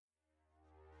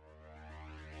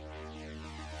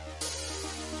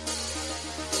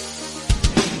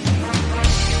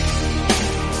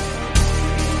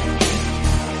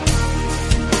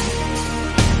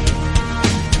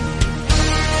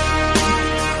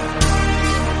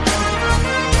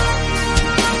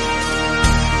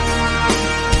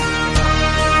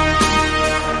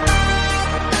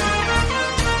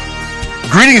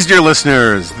Greetings, dear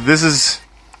listeners. This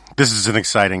is an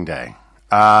exciting day.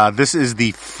 This is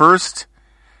the first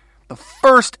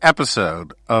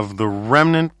episode of the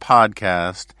Remnant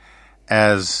Podcast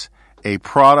as a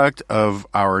product of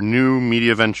our new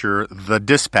media venture, The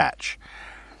Dispatch.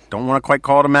 Don't want to quite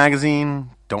call it a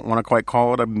magazine. Don't want to quite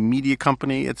call it a media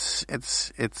company. It's.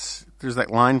 There's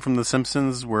that line from The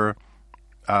Simpsons where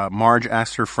Marge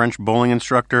asks her French bowling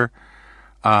instructor,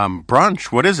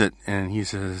 "Brunch, what is it?" And he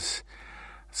says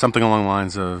something along the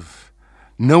lines of,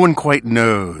 "No one quite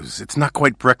knows. It's not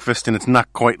quite breakfast and it's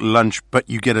not quite lunch, but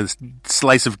you get a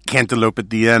slice of cantaloupe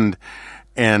at the end,"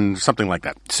 and something like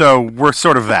that. So we're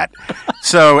sort of that.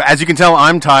 So as you can tell,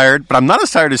 I'm tired, but I'm not as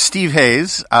tired as Steve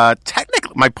Hayes. Technically,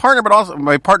 my partner, but also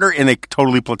my partner in a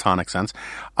totally platonic sense.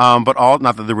 Not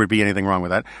that there would be anything wrong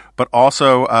with that, but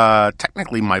also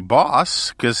technically my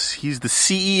boss, because he's the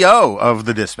CEO of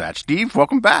The Dispatch. Steve,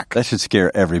 welcome back. That should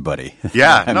scare everybody.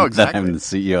 Yeah, no, exactly. That I'm the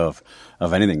CEO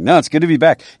of anything. No, it's good to be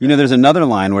back. You know, there's another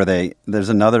line where there's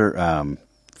another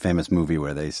famous movie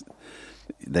where they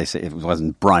say it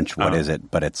wasn't Brunch. What is it?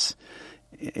 But it's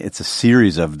a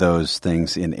series of those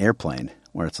things in Airplane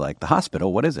where it's like the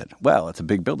hospital. What is it? Well, it's a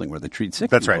big building where they treat sick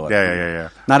That's people. right. Yeah.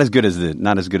 Not as good as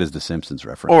the Simpsons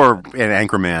reference. Or an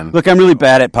Anchorman. Look, I'm really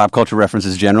bad at pop culture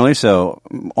references generally, so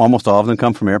almost all of them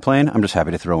come from Airplane. I'm just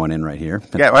happy to throw one in right here.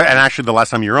 Yeah, and actually, the last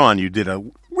time you were on, you did a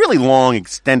really long,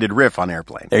 extended riff on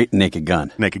Airplane. Naked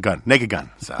Gun.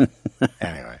 So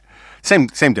anyway. Same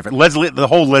difference. The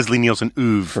whole Leslie Nielsen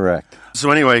oeuvre. Correct.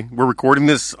 So anyway, we're recording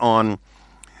this on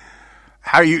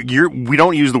we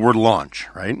don't use the word launch,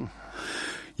 right?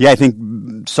 Yeah, I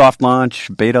think soft launch,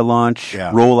 beta launch,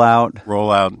 rollout.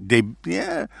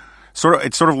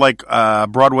 It's sort of like a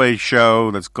Broadway show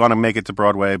that's going to make it to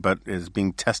Broadway, but is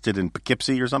being tested in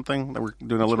Poughkeepsie or something. That we're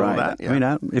doing a little of that. Yeah. I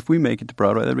mean, if we make it to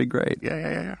Broadway, that'd be great.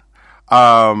 Yeah.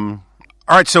 All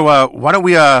right, so why don't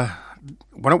we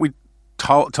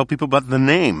tell people about the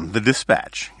name, The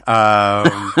Dispatch.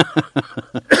 And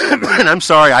I'm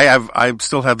sorry, I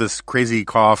still have this crazy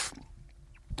cough.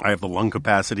 I have the lung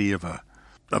capacity of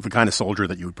the kind of soldier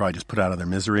that you would probably just put out of their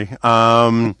misery. I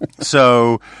want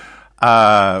to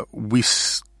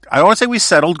say we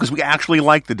settled because we actually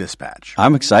like The Dispatch.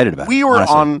 I'm excited about it. We were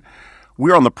on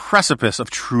the precipice of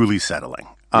truly settling.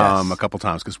 Yes. A couple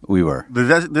times because we were.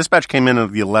 The Dispatch came in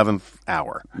at the 11th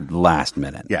hour, last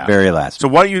minute, very last. So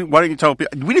why don't you tell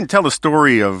people? We didn't tell the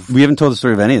story of. We haven't told the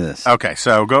story of any of this. Okay,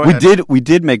 so go ahead. We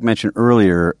did make mention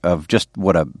earlier of just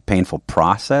what a painful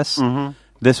process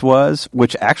this was,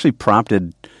 which actually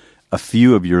prompted a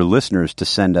few of your listeners to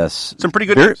send us some pretty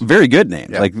good names. Very good names.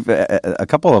 Yeah. Like a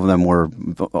couple of them were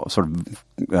sort of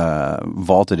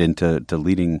vaulted into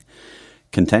leading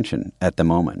contention at the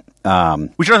moment.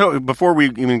 We should, before we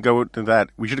even go to that,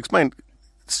 we should explain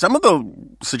some of the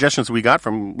suggestions we got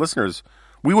from listeners.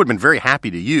 We would have been very happy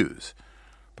to use.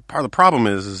 But part of the problem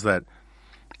is that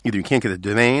either you can't get the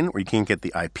domain, or you can't get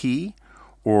the IP,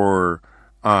 or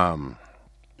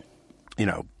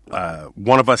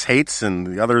one of us hates and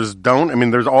the others don't. I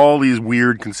mean, there's all these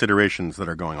weird considerations that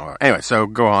are going on. Anyway, so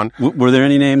go on. Were there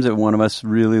any names that one of us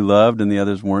really loved and the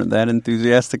others weren't that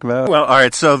enthusiastic about? Well, all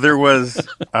right. So there was.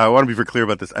 I want to be very clear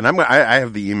about this, and I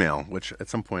have the email, which at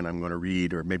some point I'm going to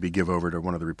read or maybe give over to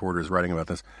one of the reporters writing about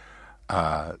this.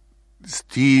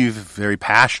 Steve very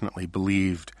passionately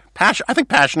believed. I think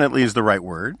passionately is the right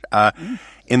word.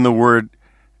 In the word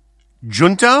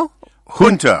junto.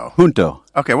 Junto.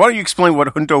 Okay, why don't you explain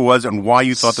what junto was and why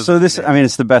you thought this? So this, I mean,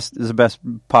 it's the best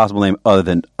possible name other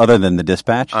than The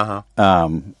Dispatch. It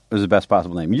was the best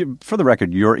possible name. For the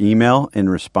record, your email in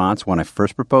response when I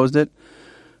first proposed it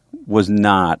was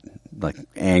not like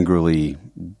angrily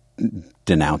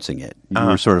denouncing it. You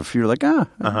were like,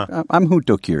 I'm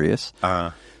junto curious.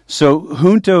 So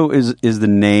junto is the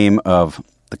name of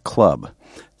the club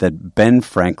that Ben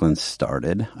Franklin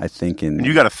started, I think, in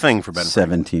you got a thing for Ben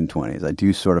 1720s. I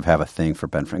do sort of have a thing for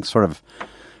Ben Franklin, sort of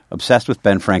obsessed with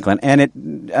Ben Franklin, and it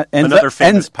ends up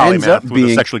being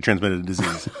with a sexually transmitted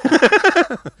disease.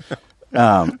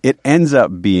 It ends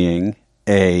up being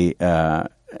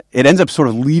it ends up sort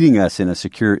of leading us in a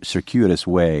circuitous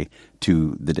way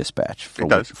to The Dispatch,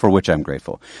 for which I'm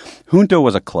grateful. Junto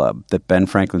was a club that Ben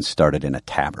Franklin started in a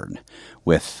tavern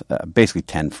with basically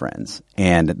 10 friends.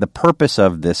 And the purpose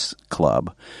of this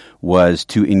club was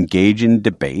to engage in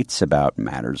debates about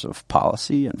matters of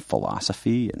policy and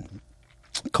philosophy and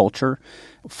culture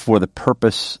for the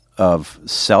purpose of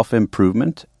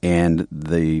self-improvement and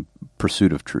the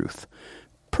pursuit of truth.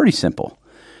 Pretty simple.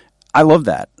 I love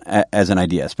that as an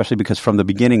idea, especially because from the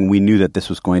beginning we knew that this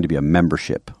was going to be a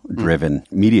membership-driven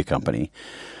media company.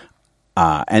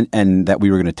 and that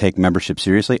we were going to take membership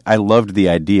seriously. I loved the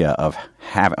idea of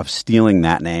stealing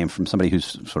that name from somebody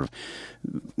who's sort of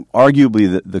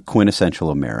arguably the quintessential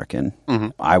American. Mm-hmm.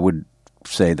 I would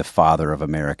say the father of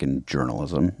American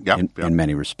journalism in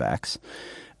many respects,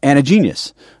 and a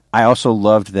genius. I also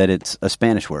loved that it's a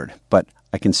Spanish word, but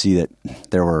I can see that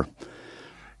there were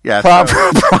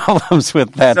problems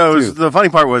with that. So too. The funny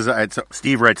part was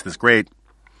Steve writes this great.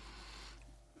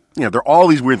 There are all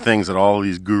these weird things that all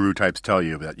these guru types tell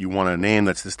you that you want a name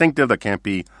that's distinctive, that can't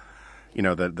be,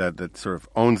 that sort of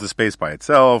owns the space by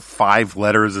itself. 5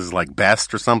 letters is like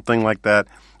best or something like that.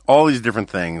 All these different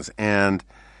things. And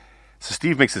so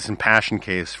Steve makes this impassioned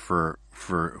case for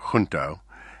Junto.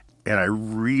 And I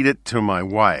read it to my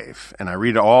wife, and I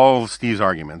read all of Steve's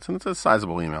arguments, and it's a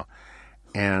sizable email.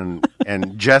 And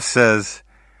Jess says,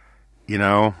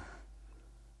 I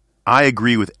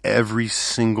agree with every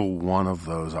single one of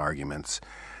those arguments.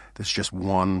 There's just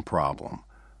one problem.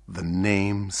 The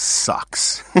name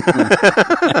sucks.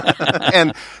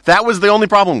 And that was the only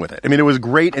problem with it. I mean, it was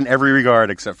great in every regard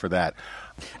except for that.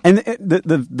 And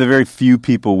the very few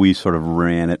people we sort of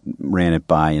ran it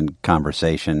by in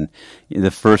conversation,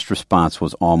 the first response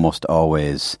was almost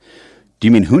always, "Do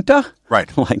you mean junta?"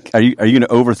 Right. Like, are you going to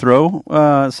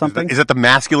overthrow something? Is that the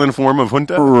masculine form of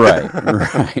junta?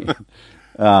 Right.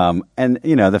 And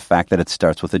the fact that it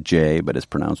starts with a J but is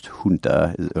pronounced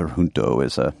junta or junto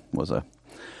was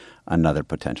another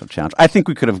potential challenge. I think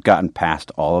we could have gotten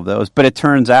past all of those, but it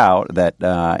turns out that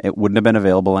it wouldn't have been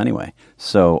available anyway.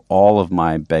 So all of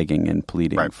my begging and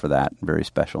pleading for that very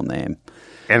special name.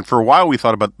 And for a while we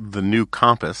thought about the new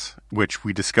Compass, which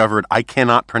we discovered I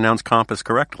cannot pronounce Compass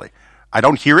correctly. I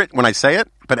don't hear it when I say it,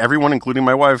 but everyone, including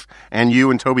my wife and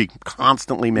you and Toby,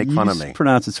 constantly make fun of me. You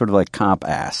pronounce it sort of like comp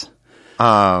ass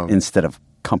instead of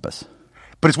compass.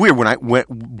 But it's weird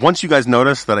once you guys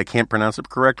notice that I can't pronounce it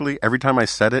correctly. Every time I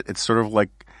said it, it's sort of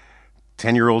like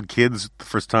 10-year-old kids. The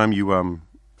first time you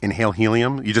inhale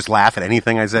helium, you just laugh at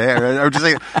anything I say, or just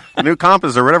say new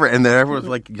compass or whatever, and then everyone's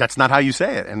like, "That's not how you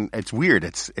say it." And it's weird.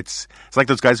 It's like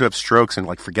those guys who have strokes and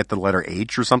like forget the letter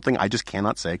H or something. I just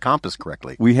cannot say compass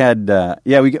correctly. We had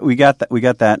we got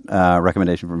that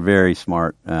recommendation from a very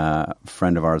smart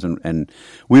friend of ours, and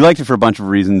we liked it for a bunch of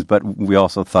reasons, but we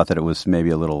also thought that it was maybe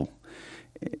a little.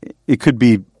 It could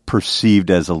be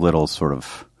perceived as a little sort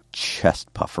of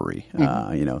chest puffery,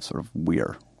 sort of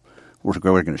we're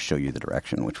going to show you the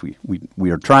direction, which we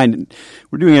are trying.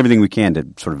 We're doing everything we can to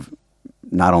sort of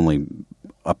not only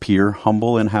appear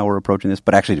humble in how we're approaching this,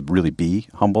 but actually to really be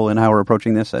humble in how we're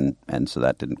approaching this, and so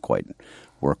that didn't quite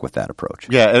work with that approach.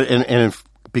 Yeah,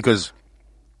 because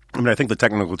I think the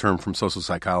technical term from social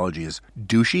psychology is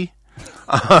douchey.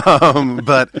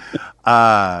 But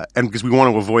because we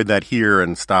want to avoid that here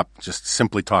and stop just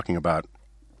simply talking about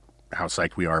how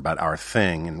psyched we are about our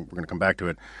thing, and we're going to come back to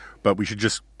it, but we should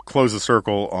just close the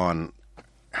circle on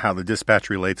how the Dispatch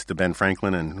relates to Ben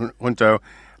Franklin and Junto.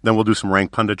 Then we'll do some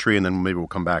rank punditry, and then maybe we'll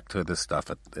come back to this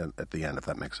stuff at the end, if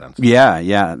that makes sense.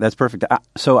 Yeah, that's perfect.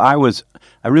 So I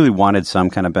really wanted some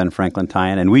kind of Ben Franklin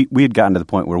tie-in, and we had gotten to the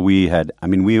point where we at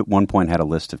one point had a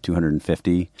list of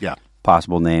 250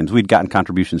 possible names. We'd gotten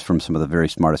contributions from some of the very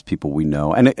smartest people we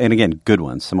know, and again, good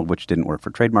ones, some of which didn't work for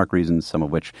trademark reasons, some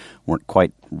of which weren't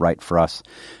quite right for us.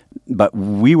 But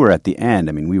we were at the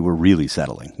end. We were really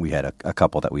settling. We had a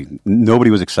couple that nobody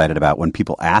was excited about. When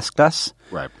people asked us,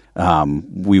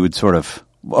 we would sort of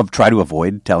try to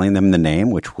avoid telling them the name,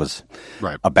 which was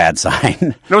a bad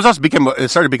sign. It was also it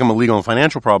started to become a legal and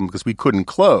financial problem because we couldn't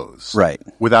close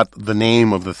without the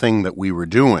name of the thing that we were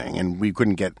doing, and we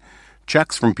couldn't get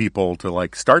checks from people to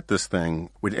start this thing,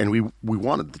 and we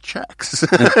wanted the checks.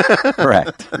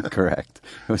 Correct.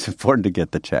 It was important to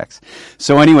get the checks.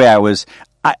 So anyway,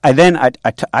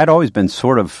 I'd always been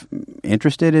sort of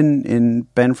interested in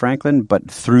Ben Franklin, but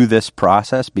through this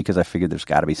process, because I figured there's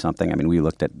got to be something. We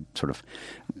looked at sort of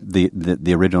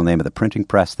the original name of the printing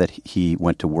press that he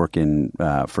went to work in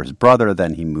for his brother.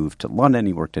 Then he moved to London.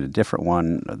 He worked at a different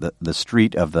one. The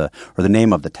street or the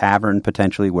name of the tavern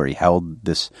potentially where he held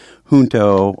this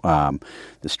junto.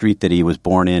 The street that he was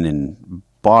born in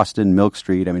Boston, Milk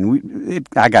Street.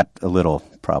 I got a little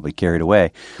probably carried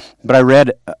away. But I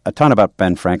read a ton about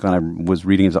Ben Franklin. I was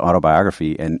reading his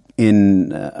autobiography, and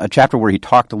in a chapter where he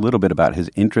talked a little bit about his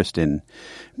interest in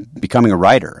becoming a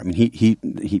writer. He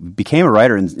became a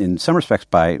writer in some respects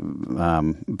by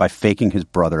faking his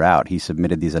brother out. He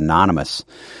submitted these anonymous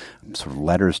sort of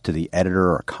letters to the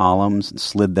editor or columns and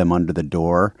slid them under the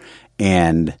door,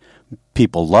 and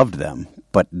people loved them.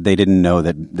 But they didn't know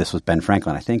that this was Ben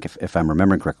Franklin. I think, if I'm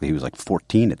remembering correctly, he was like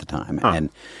 14 at the time, and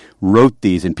wrote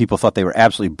these, and people thought they were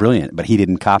absolutely brilliant, but he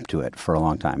didn't cop to it for a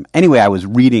long time. Anyway,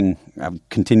 I've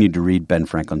continued to read Ben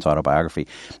Franklin's autobiography,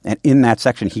 and in that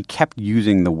section, he kept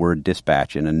using the word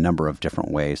dispatch in a number of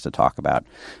different ways to talk about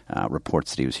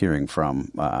reports that he was hearing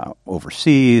from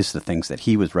overseas, the things that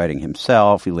he was writing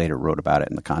himself. He later wrote about it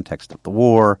in the context of the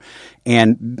war,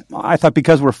 and I thought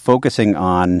because we're focusing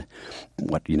on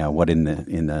what in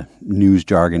the news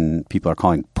jargon people are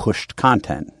calling pushed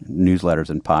content, newsletters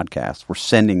and podcasts, we're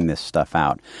sending this stuff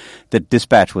out, that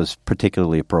dispatch was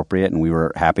particularly appropriate, and we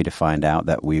were happy to find out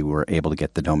that we were able to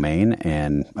get the domain,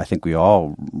 and I think we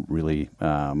all really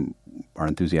are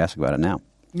enthusiastic about it now.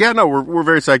 Yeah, no, we're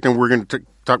very psyched, and we're going to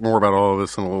talk more about all of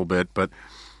this in a little bit, but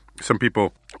some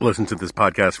people listen to this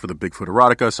podcast for the Bigfoot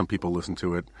erotica, some people listen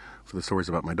to it for the stories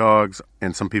about my dogs,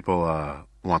 and some people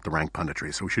want the rank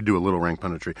punditry, so we should do a little rank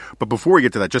punditry. But before we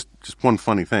get to that, just one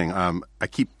funny thing. I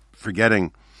keep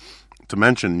forgetting to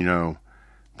mention,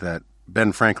 that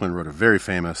Ben Franklin wrote a very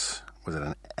famous, was it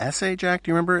an essay, Jack? Do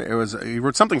you remember? He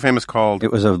wrote something famous called...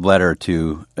 It was a letter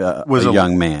to a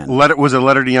young man. Was a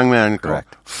letter to a young man called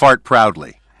Fart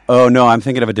Proudly. Oh, no, I'm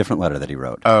thinking of a different letter that he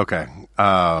wrote. Oh, okay.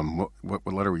 What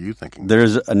letter were you thinking?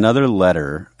 There's another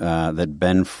letter that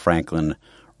Ben Franklin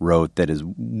wrote that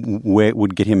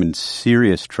would get him in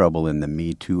serious trouble in the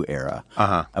Me Too era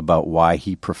about why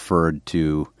he preferred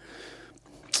to,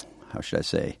 how should I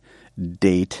say,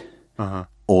 date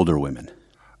older women.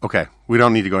 Okay. We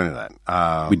don't need to go into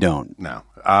that. We don't. No.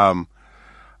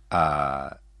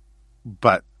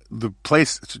 But the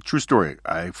place, it's a true story.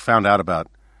 I found out about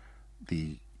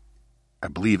the, I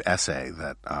believe, essay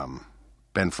that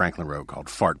Ben Franklin wrote called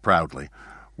Fart Proudly.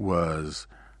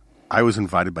 I was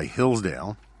invited by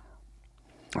Hillsdale,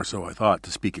 or so I thought,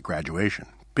 to speak at graduation.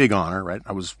 Big honor, right?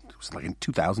 It was like in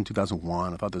 2000,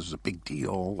 2001. I thought this was a big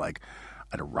deal. Like,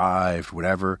 I'd arrived,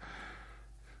 whatever.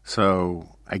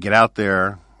 So I get out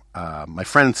there. My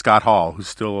friend Scott Hall, who's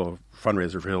still a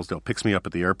fundraiser for Hillsdale, picks me up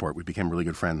at the airport. We became really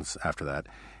good friends after that.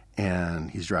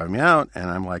 And he's driving me out, and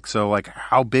I'm like, so, like,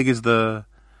 how big is the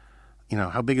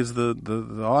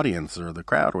audience or the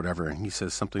crowd or whatever? And he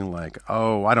says something like,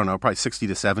 oh, I don't know, probably 60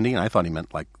 to 70. And I thought he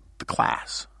meant, like, the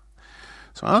class.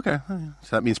 So, okay.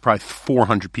 So that means probably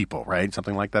 400 people, right?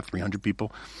 Something like that, 300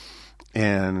 people.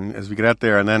 And as we get out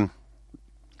there, and then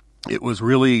it was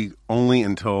really only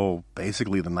until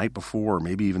basically the night before,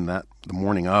 maybe even the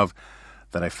morning of,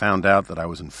 that I found out that I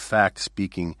was in fact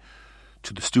speaking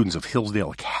to the students of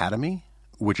Hillsdale Academy,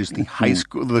 which is the high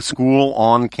school, the school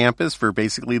on campus for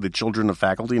basically the children of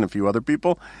faculty and a few other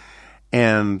people.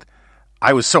 And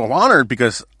I was so honored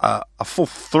because a full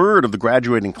third of the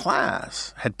graduating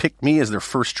class had picked me as their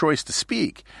first choice to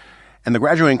speak. And the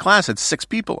graduating class had 6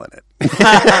 people in it.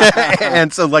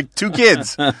 And so, like, 2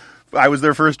 kids, I was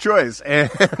their first choice.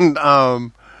 And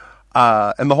the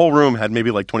whole room had maybe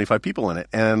like 25 people in it.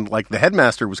 And, like, the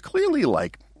headmaster was clearly,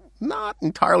 like, not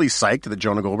entirely psyched that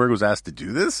Jonah Goldberg was asked to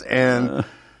do this. And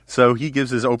so he gives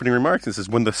his opening remarks and says,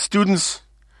 when the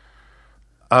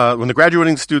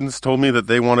graduating students told me that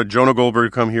they wanted Jonah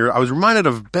Goldberg to come here, I was reminded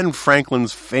of Ben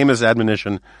Franklin's famous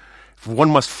admonition, if one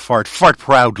must fart, fart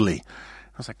proudly.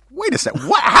 I was like, wait a second,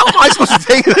 what? How am I supposed to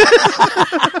take this?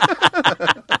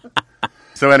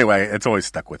 So anyway, it's always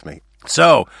stuck with me.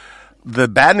 So the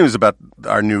bad news about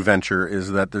our new venture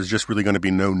is that there's just really going to be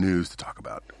no news to talk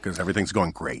about because everything's going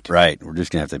great. Right. We're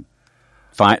just going to have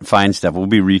to find stuff. We'll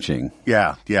be reaching.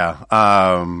 Yeah.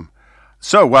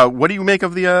 So, what do you make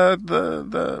of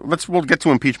we'll get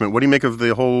to impeachment. What do you make of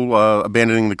the whole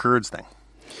abandoning the Kurds thing?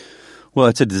 Well,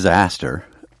 it's a disaster,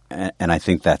 and I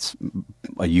think that's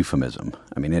a euphemism.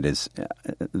 I mean, it is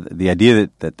the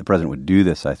idea that the president would do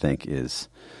this, I think, is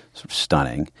sort of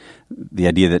stunning. The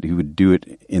idea that he would do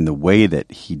it in the way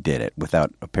that he did it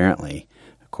without apparently,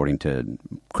 according to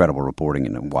credible reporting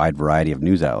in a wide variety of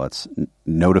news outlets,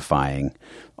 notifying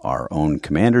our own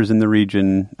commanders in the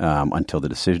region until the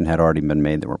decision had already been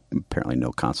made. There were apparently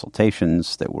no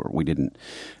consultations. We didn't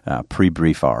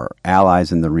pre-brief our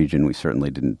allies in the region. We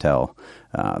certainly didn't tell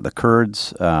the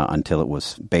Kurds until it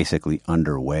was basically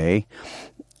underway.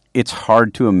 It's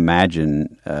hard to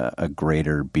imagine a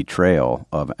greater betrayal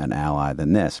of an ally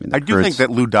than this. I do think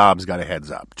that Lou Dobbs got a heads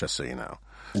up, just so you know.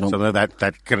 So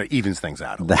that kind of evens things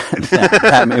out.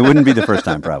 It wouldn't be the first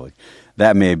time, probably.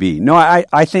 That may be. No,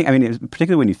 I think. I mean,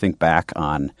 particularly when you think back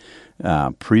on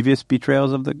previous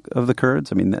betrayals of the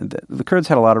Kurds. I mean, the Kurds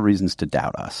had a lot of reasons to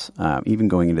doubt us, even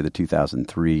going into the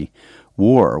 2003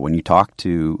 war. When you talk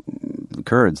to the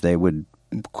Kurds, they would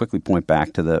quickly point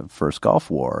back to the first Gulf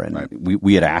War, and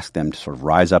we had asked them to sort of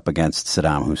rise up against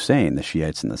Saddam Hussein, the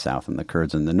Shiites in the south and the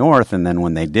Kurds in the north, and then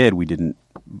when they did, we didn't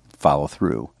follow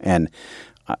through. And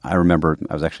I remember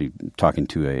I was actually talking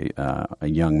to a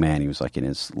young man. He was like in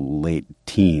his late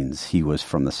teens. He was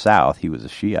from the South. He was a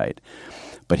Shiite.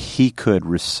 But he could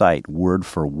recite word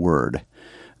for word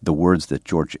the words that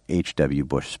George H.W.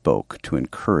 Bush spoke to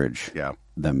encourage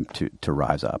them to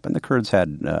rise up. And the Kurds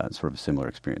had sort of a similar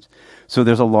experience. So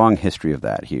there's a long history of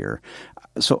that here.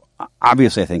 So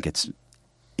obviously I think it's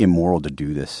immoral to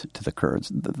do this to the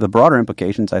Kurds. The broader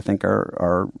implications, I think,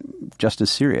 are just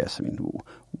as serious. I mean,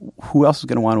 who else is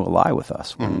going to want to ally with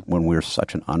us when we're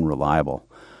such an unreliable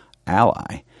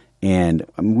ally? And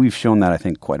we've shown that, I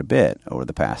think, quite a bit over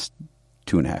the past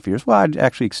 2.5 years. Well, I'd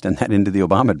actually extend that into the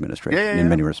Obama administration in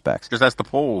many respects. Because that's the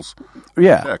polls.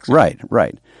 Yeah, right.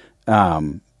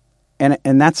 And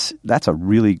that's a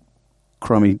really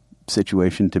crummy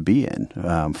situation to be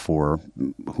in for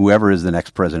whoever is the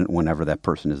next president, whenever that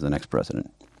person is the next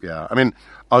president. Yeah, I mean,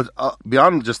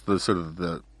 beyond just the sort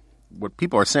of what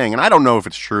people are saying, and I don't know if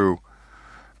it's true,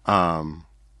 but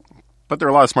there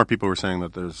are a lot of smart people who are saying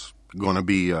that there's going to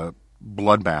be a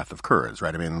bloodbath of Kurds,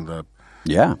 right? I mean,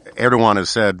 Erdogan has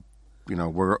said, it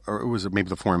was maybe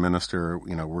the foreign minister,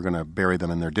 we're going to bury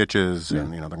them in their ditches,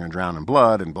 and they're going to drown in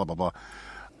blood, and blah blah blah,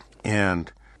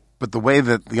 But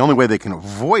the only way they can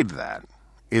avoid that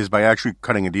is by actually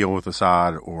cutting a deal with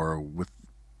Assad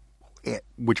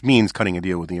which means cutting a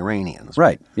deal with the Iranians.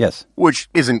 Right, yes. Which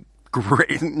isn't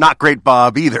great, not great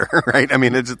Bob either, right? I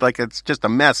mean, it's just a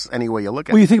mess any way you look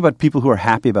at it. Well, you think about people who are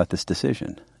happy about this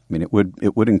decision. I mean, it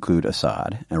would include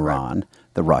Assad, Iran,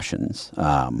 the Russians.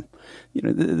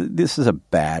 This is a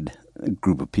bad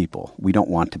group of people. We don't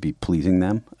want to be pleasing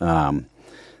them.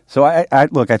 So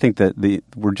I think that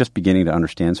we're just beginning to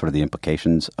understand sort of the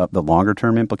implications of the longer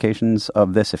term implications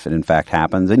of this, if it in fact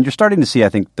happens. And you're starting to see, I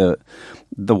think, the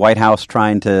White House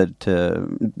trying to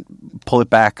pull it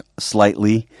back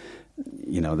slightly.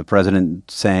 The president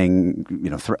saying,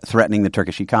 threatening the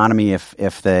Turkish economy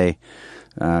if they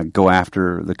go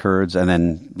after the Kurds, and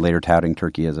then later touting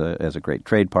Turkey as a great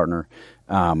trade partner.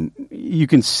 You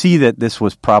can see that this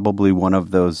was probably one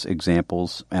of those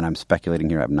examples, and I'm speculating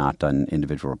here. I've not done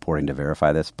individual reporting to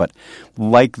verify this, but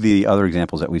like the other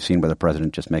examples that we've seen where the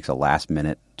president just makes a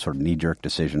last-minute sort of knee-jerk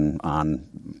decision on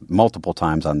multiple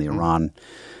times on the Iran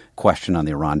question, on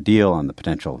the Iran deal, on the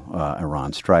potential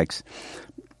Iran strikes,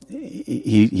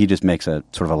 he just makes a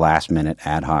sort of a last-minute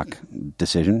ad hoc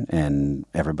decision, and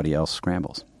everybody else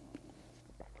scrambles.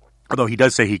 Although he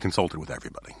does say he consulted with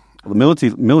everybody. Well,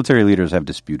 the military leaders have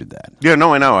disputed that. Yeah,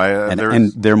 no, I know.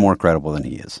 And they're more credible than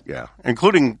he is. Yeah,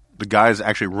 including the guys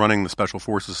actually running the Special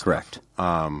Forces stuff. Correct.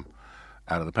 Out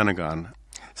of the Pentagon.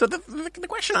 So the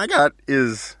question I got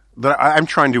is that I'm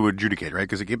trying to adjudicate, right?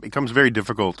 Because it becomes very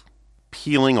difficult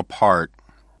peeling apart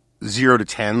 0 to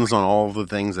 10s on all of the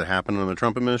things that happened in the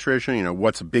Trump administration.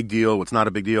 What's a big deal, what's not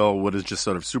a big deal, what is just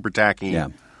sort of super tacky,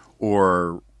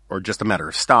 or just a matter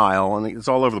of style, and it's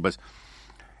all over the place.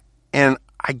 And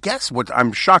I guess what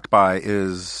I'm shocked by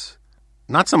is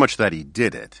not so much that he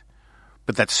did it,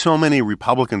 but that so many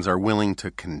Republicans are willing to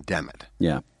condemn it.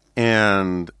 Yeah.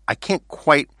 And I can't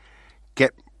quite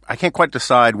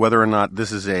decide whether or not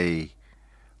this is a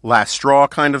last straw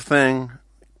kind of thing,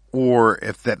 or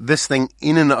if this thing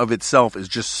in and of itself is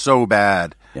just so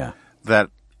bad that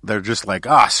they're just like,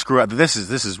 screw it, this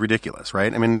is ridiculous,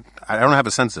 right? I mean, I don't have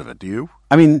a sense of it. Do you?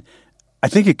 I mean, I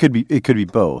think it could be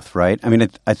both, right? I mean,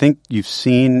 I think you've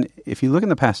seen, if you look in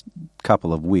the past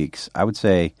couple of weeks, I would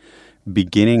say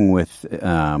beginning with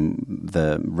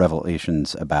the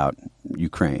revelations about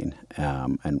Ukraine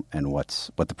and what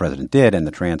the president did, and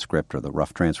the transcript or the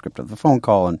rough transcript of the phone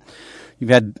call, and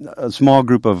you've had a small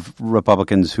group of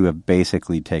Republicans who have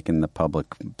basically taken the public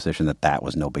position that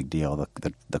was no big deal.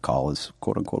 The call is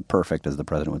quote unquote perfect, as the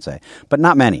president would say, but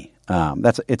not many.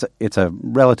 It's a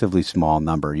relatively small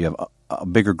number. You have a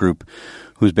bigger group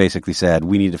who's basically said,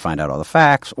 we need to find out all the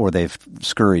facts, or they've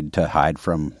scurried to hide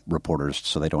from reporters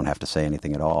so they don't have to say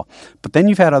anything at all. But then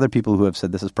you've had other people who have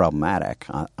said this is problematic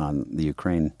on the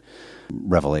Ukraine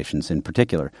revelations in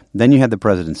particular. Then you had the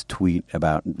president's tweet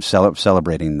about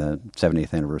celebrating the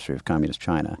 70th anniversary of Communist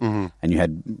China. Mm-hmm. And you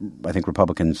had, I think,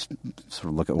 Republicans sort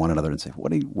of look at one another and say,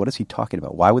 what is he talking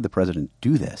about? Why would the president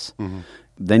do this? Mm-hmm.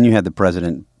 Then you had the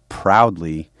president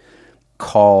proudly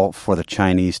call for the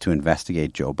Chinese to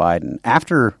investigate Joe Biden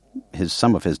after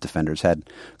some of his defenders had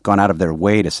gone out of their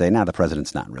way to say, the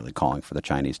president's not really calling for the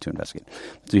Chinese to investigate.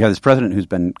 So you have this president who's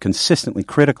been consistently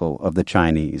critical of the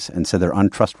Chinese and said they're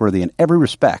untrustworthy in every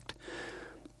respect,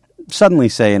 suddenly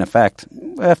say, in effect,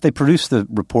 if they produce the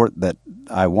report that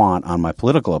I want on my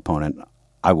political opponent,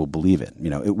 I will believe it.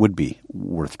 It would be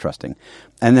worth trusting.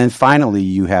 And then finally,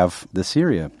 you have the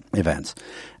Syria events.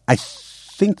 I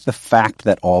think the fact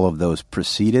that all of those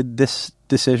preceded this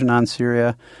decision on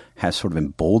Syria has sort of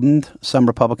emboldened some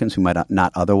Republicans who might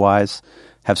not otherwise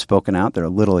have spoken out. They're a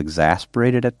little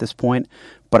exasperated at this point.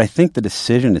 But I think the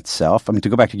decision itself, I mean, to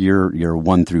go back to your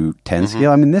 1 through 10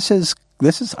 scale, I mean,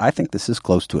 I think this is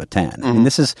close to a 10. I mean,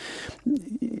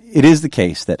 it is the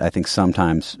case that I think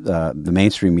sometimes the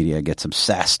mainstream media gets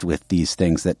obsessed with these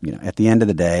things that, you know, at the end of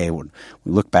the day, when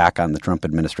we look back on the Trump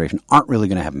administration, aren't really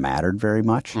going to have mattered very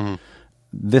much.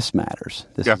 This matters.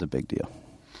 This is a big deal.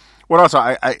 What also,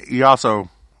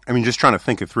 I mean, just trying to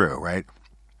think it through, right?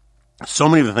 So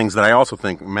many of the things that I also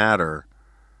think matter,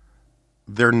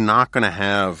 they're not going to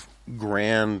have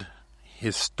grand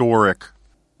historic.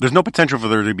 There's no potential for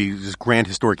there to be this grand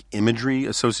historic imagery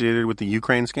associated with the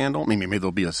Ukraine scandal. I mean, maybe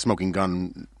there'll be a smoking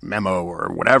gun memo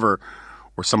or whatever,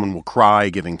 where someone will cry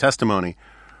giving testimony.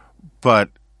 But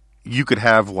you could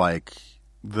have like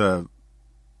the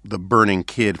burning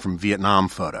kid from Vietnam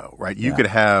photo, right? You could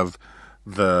have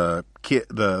the kid,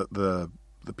 the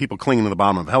people clinging to the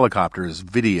bottom of helicopters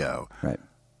video, right,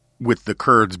 with the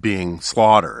Kurds being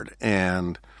slaughtered.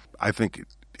 And I think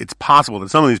it's possible that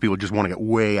some of these people just want to get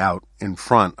way out in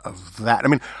front of that. I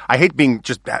mean, I hate being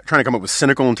just trying to come up with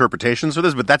cynical interpretations for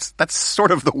this, but that's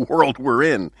sort of the world we're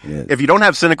in. If you don't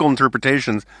have cynical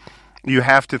interpretations, you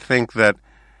have to think that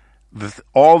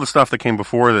all the stuff that came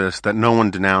before this that no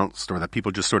one denounced or that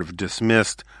people just sort of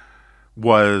dismissed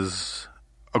was,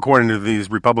 according to these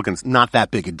Republicans, not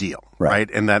that big a deal, right?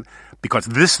 And that because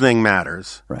this thing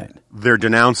matters, they're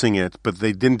denouncing it, but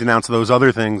they didn't denounce those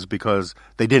other things because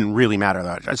they didn't really matter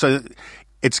that much. So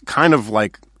it's kind of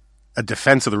like a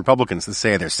defense of the Republicans to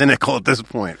say they're cynical at this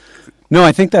point. No,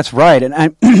 I think that's right, and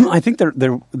I think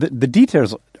the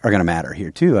details are going to matter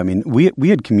here too. I mean, we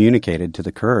had communicated to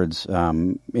the Kurds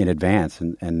in advance,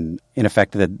 and in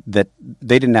effect that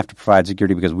they didn't have to provide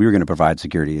security because we were going to provide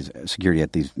security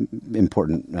at these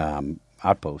important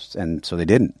outposts, and so they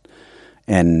didn't.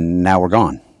 And now we're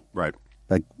gone. Right.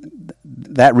 Like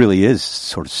that really is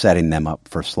sort of setting them up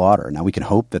for slaughter. Now we can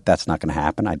hope that that's not going to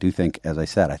happen. I do think, as I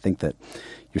said, I think that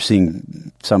you're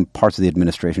seeing some parts of the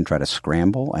administration try to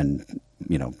scramble and,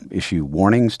 you know, issue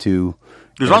warnings to.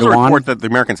 There's Erdogan. Also a report that the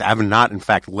Americans have not, in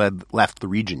fact, left the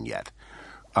region yet.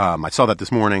 I saw that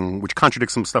this morning, which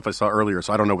contradicts some stuff I saw earlier,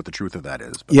 so I don't know what the truth of that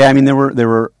is. But. Yeah, I mean, there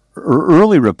were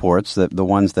early reports, that the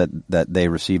ones that they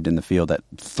received in the field at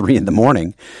 3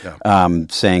 a.m,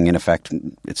 saying, in effect,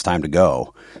 it's time to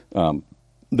go.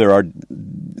 There are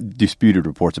disputed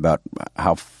reports about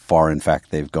how far, in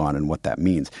fact, they've gone and what that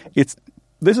means.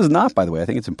 This is not, by the way, I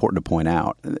think it's important to point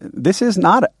out, this is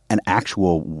not an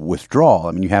actual withdrawal.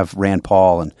 I mean, you have Rand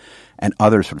Paul and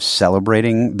others sort of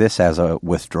celebrating this as a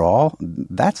withdrawal.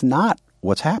 That's not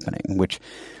what's happening, which,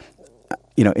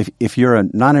 you know, if you're a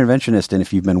non-interventionist and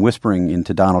if you've been whispering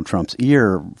into Donald Trump's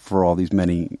ear for all these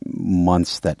many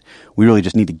months that we really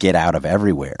just need to get out of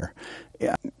everywhere,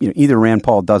 you know, either Rand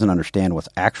Paul doesn't understand what's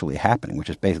actually happening, which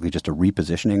is basically just a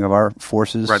repositioning of our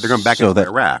forces. Right, they're going back into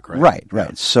Iraq, right? Right.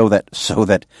 Yeah. So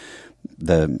that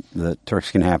the Turks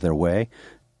can have their way.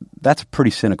 That's a pretty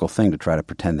cynical thing to try to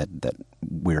pretend that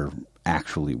we're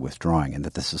actually withdrawing and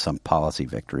that this is some policy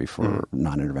victory for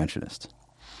non-interventionists.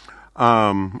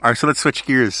 All right, so let's switch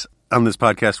gears. On this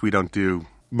podcast, we don't do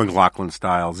McLaughlin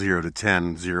style 0 to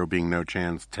 10, 0 being no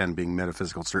chance, 10 being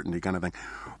metaphysical certainty kind of thing.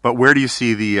 But where do you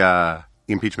see the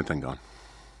impeachment thing going?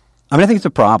 I mean, I think it's a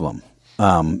problem.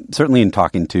 Certainly in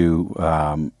talking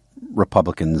to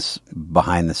Republicans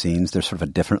behind the scenes, there's sort of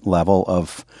a different level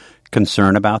of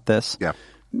concern about this. Yeah.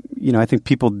 You know, I think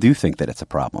people do think that it's a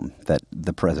problem that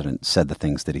the president said the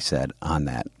things that he said on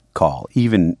that call.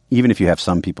 Even if you have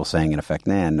some people saying, in effect,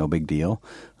 no big deal.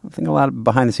 I think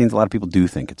behind the scenes, a lot of people do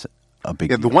think it's a big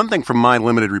deal. The one thing from my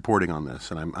limited reporting on this,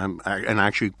 and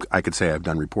I could say I've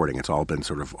done reporting. It's all been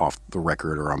sort of off the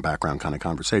record or on background kind of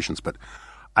conversations, but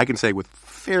I can say with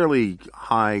fairly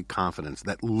high confidence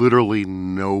that literally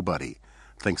nobody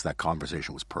thinks that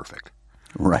conversation was perfect.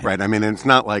 Right. Right. I mean, it's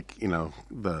not like, you know,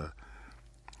 the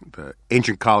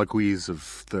ancient colloquies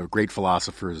of the great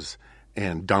philosophers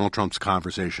and Donald Trump's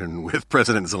conversation with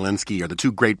President Zelensky are the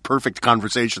two great perfect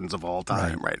conversations of all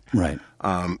time, right? Right.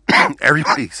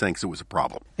 Everybody thinks it was a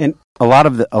problem. And a lot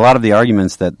of the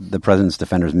arguments that the president's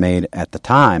defenders made at the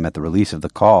time, at the release of the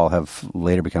call, have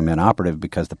later become inoperative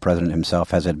because the president himself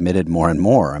has admitted more and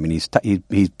more. I mean,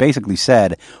 he's basically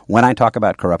said, when I talk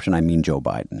about corruption, I mean Joe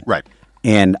Biden. Right.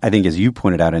 And I think, as you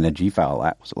pointed out in a G-File,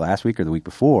 was it last week or the week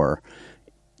before,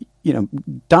 you know,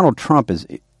 Donald Trump is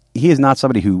not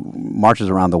somebody who marches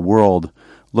around the world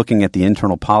looking at the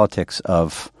internal politics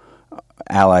of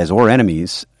allies or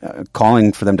enemies,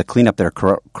 calling for them to clean up their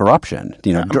corruption.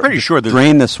 I'm pretty sure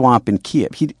drain the swamp in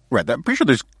Kiev. I'm pretty sure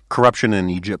there's corruption in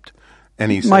Egypt.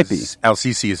 And he says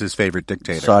Al-Sisi is his favorite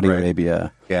dictator. Saudi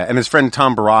Arabia. Yeah, and his friend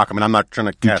Tom Barak, I'm not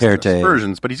trying to cast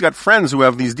aspersions, but he's got friends who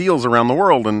have these deals around the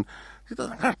world, and he's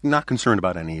not concerned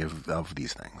about any of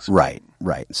these things. Right.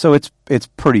 So it's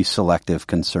pretty selective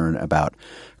concern about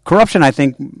corruption. I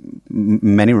think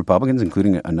many Republicans,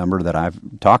 including a number that I've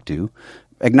talked to,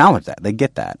 acknowledge that. They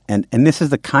get that. And this is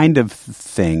the kind of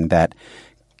thing that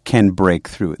can break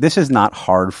through. This is not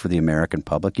hard for the American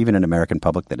public, even an American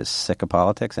public that is sick of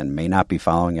politics and may not be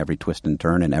following every twist and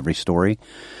turn in every story.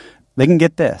 They can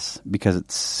get this because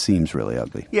it seems really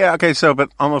ugly. Yeah, okay, but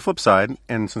on the flip side,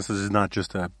 and since this is not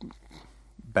just a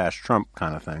bash Trump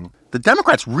kind of thing, the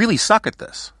Democrats really suck at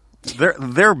this.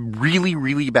 They're really,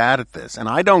 really bad at this. And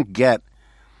I don't get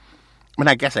 –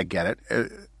 I guess I get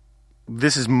it.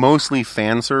 This is mostly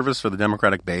fan service for the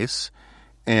Democratic base.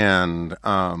 And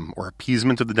or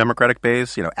appeasement of the Democratic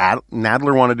base.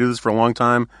 Nadler wanted to do this for a long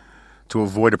time to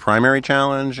avoid a primary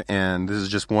challenge, and this is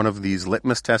just one of these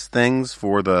litmus test things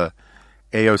for the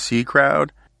AOC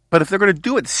crowd. But if they're going to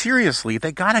do it seriously,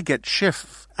 they got to get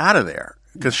Schiff out of there,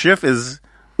 because Schiff is,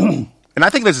 and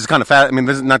I think this is kind of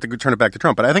this is not to turn it back to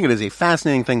Trump, but I think it is a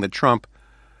fascinating thing that Trump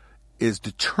is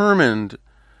determined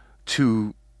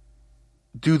to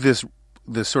do this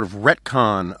sort of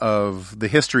retcon of the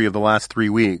history of the last 3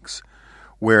 weeks,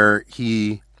 where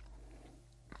he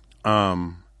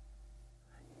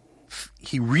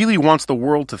really wants the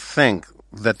world to think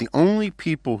that the only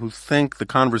people who think the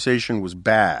conversation was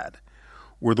bad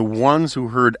were the ones who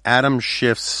heard Adam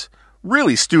Schiff's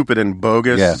really stupid and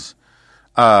bogus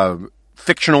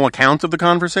fictional account of the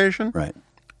conversation. Right.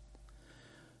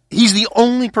 He's the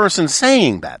only person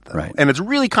saying that, though. Right. And it's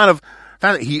really kind of...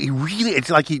 it's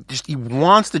like he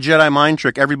wants the Jedi mind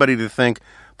trick everybody to think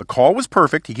the call was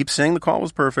perfect. He keeps saying the call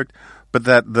was perfect, but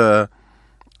that the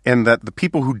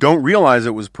people who don't realize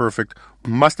it was perfect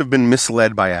must have been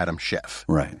misled by Adam Schiff.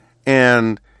 Right.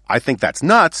 And I think that's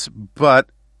nuts, but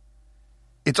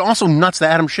it's also nuts that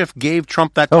Adam Schiff gave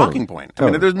Trump that talking point.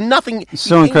 Totally. There's nothing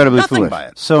so incredibly foolish by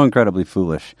it. So incredibly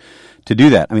foolish to do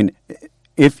that.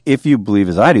 If you believe,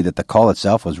 as I do, that the call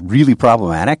itself was really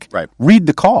problematic, right, read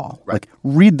the call. Right.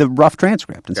 Read the rough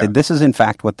transcript and say, this is in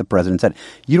fact what the president said.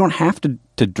 You don't have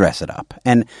to dress it up.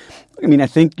 And I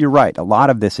think you're right. A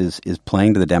lot of this is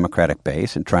playing to the Democratic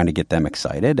base and trying to get them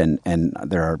excited. And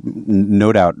there are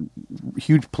no doubt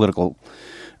huge political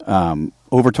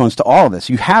overtones to all of this.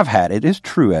 You have had, it is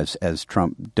true, as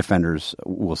Trump defenders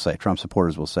will say, Trump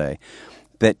supporters will say,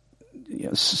 that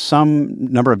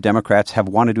some number of Democrats have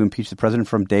wanted to impeach the president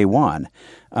from day one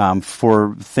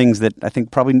for things that I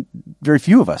think probably very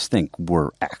few of us think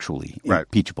were actually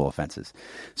impeachable offenses.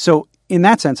 So in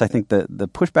that sense, I think the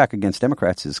pushback against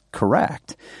Democrats is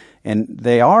correct, and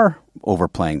they are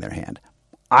overplaying their hand.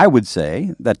 I would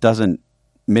say that doesn't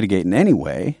mitigate in any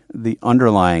way the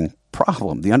underlying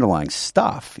problem, the underlying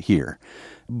stuff here.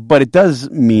 But it does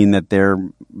mean that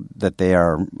they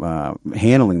are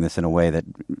handling this in a way that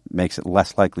makes it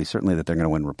less likely, certainly, that they're going to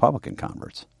win Republican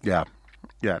converts. Yeah.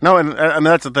 No, and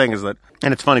that's the thing is that,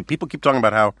 and it's funny, people keep talking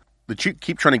about how they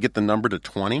keep trying to get the number to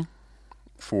 20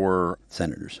 for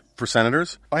senators.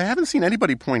 I haven't seen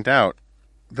anybody point out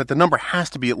that the number has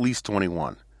to be at least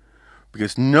 21,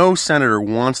 because no senator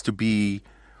wants to be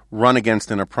run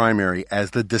against in a primary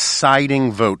as the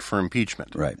deciding vote for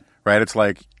impeachment. Right. It's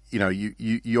like,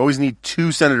 you always need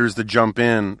two senators to jump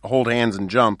in, hold hands and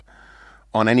jump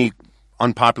on any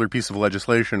unpopular piece of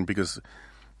legislation, because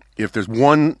if the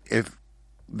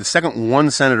second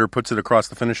one senator puts it across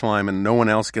the finish line and no one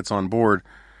else gets on board,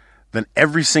 then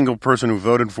every single person who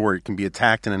voted for it can be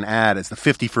attacked in an ad as the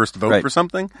 51st vote for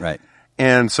something. Right.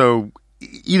 And so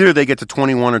either they get to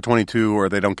 21 or 22 or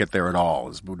they don't get there at all,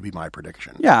 would be my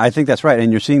prediction. Yeah, I think that's right.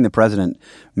 And you're seeing the president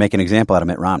make an example out of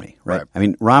Mitt Romney, right?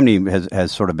 Romney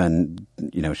has sort of been,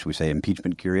 should we say,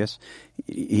 impeachment curious.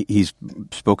 He's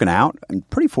spoken out in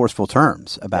pretty forceful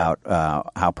terms about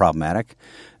how problematic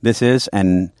this is.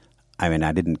 And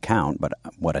I didn't count, but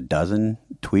a dozen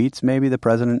tweets maybe the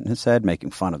president has said,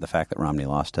 making fun of the fact that Romney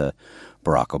lost to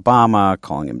Barack Obama,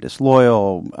 calling him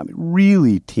disloyal,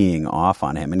 really teeing off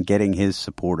on him and getting his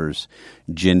supporters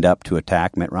ginned up to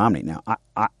attack Mitt Romney. Now,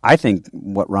 I think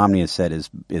what Romney has said is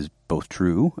both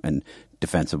true and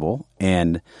defensible,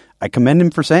 and I commend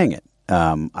him for saying it.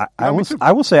 I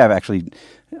will say I've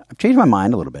changed my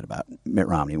mind a little bit about Mitt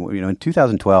Romney. In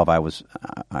 2012, I was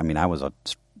a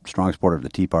strong supporter of the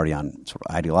Tea Party on sort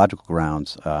of ideological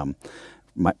grounds.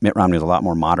 Mitt Romney is a lot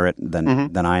more moderate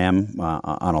than I am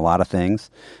on a lot of things.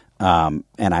 And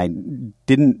I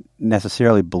didn't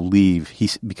necessarily believe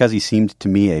because he seemed to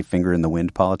me a finger in the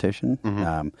wind politician.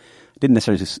 Didn't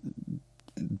necessarily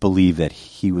believe that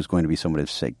he was going to be someone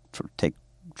to take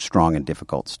strong and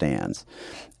difficult stands.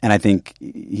 And I think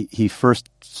he first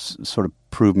sort of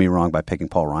proved me wrong by picking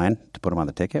Paul Ryan to put him on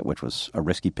the ticket, which was a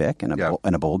risky pick and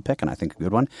a bold pick, and I think a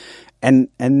good one. And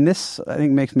this, I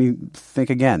think, makes me think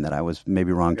again that I was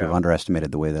maybe wrong to have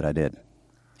underestimated the way that I did.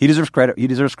 He deserves credit. He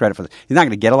deserves credit for this. He's not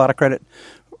going to get a lot of credit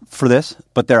for this,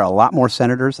 but there are a lot more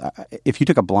senators. If you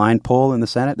took a blind poll in the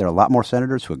Senate, there are a lot more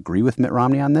senators who agree with Mitt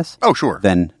Romney on this. Oh, sure.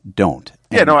 Than don't.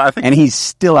 I think, and he's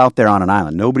still out there on an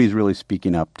island. Nobody's really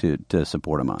speaking up to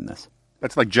support him on this.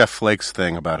 That's like Jeff Flake's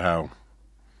thing about how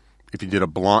if you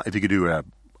could do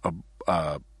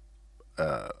a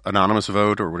anonymous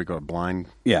vote, or what do you call it, blind?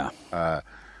 Yeah.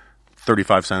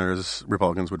 35 senators,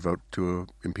 Republicans, would vote to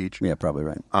impeach. Yeah, probably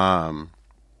right.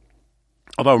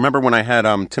 Although, remember when I had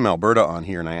Tim Alberta on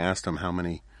here and I asked him how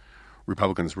many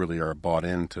Republicans really are bought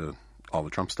into all the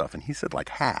Trump stuff, and he said like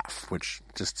half, which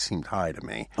just seemed high to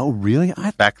me. Oh, really?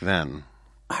 Back then.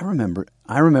 I remember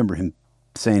him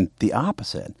saying the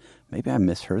opposite. Maybe I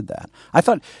misheard that. I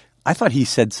thought he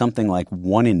said something like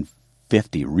 1 in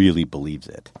 50 really believes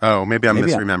it. Oh, maybe I'm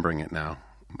misremembering it now.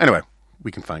 Anyway,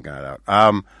 we can find that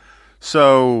out.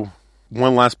 So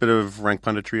one last bit of rank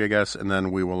punditry, I guess, and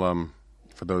then we will,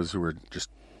 for those who are just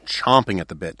chomping at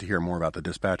the bit to hear more about the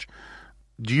dispatch,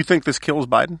 do you think this kills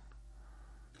Biden?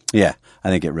 Yeah, I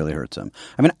think it really hurts him.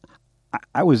 I mean,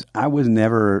 I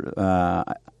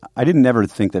didn't never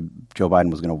think that Joe Biden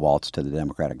was going to waltz to the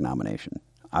Democratic nomination.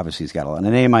 Obviously, he's got a lot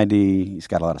of name ID. He's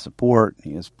got a lot of support.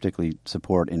 He has particularly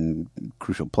support in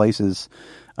crucial places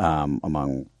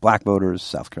among black voters,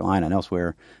 South Carolina and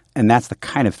elsewhere. And that's the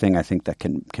kind of thing I think that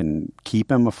can keep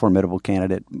him a formidable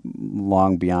candidate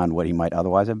long beyond what he might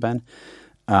otherwise have been.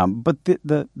 But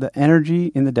the energy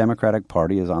in the Democratic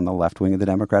Party is on the left wing of the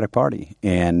Democratic Party.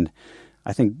 And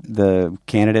I think the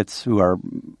candidates who are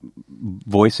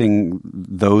voicing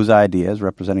those ideas,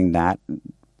 representing that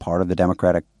part of the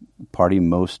Democratic Party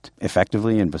most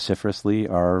effectively and vociferously,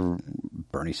 are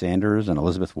Bernie Sanders and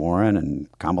Elizabeth Warren and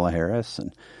Kamala Harris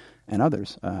and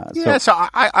others. So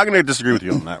I'm going to disagree with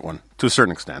you on that one to a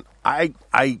certain extent. This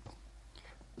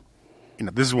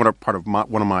is one of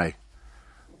my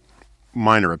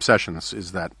minor obsessions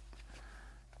is that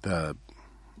I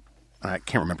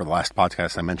can't remember the last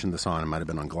podcast I mentioned this on. It might have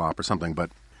been on Glop or something,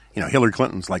 but Hillary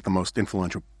Clinton's like the most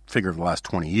influential figure of the last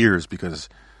 20 years because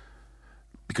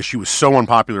she was so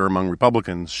unpopular among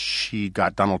Republicans. She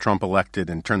got Donald Trump elected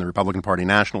and turned the Republican Party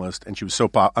nationalist, and she was so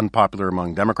unpopular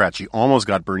among Democrats, she almost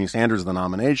got Bernie Sanders the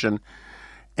nomination,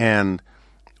 and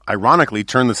ironically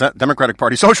turned the Democratic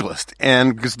Party socialist.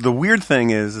 And because the weird thing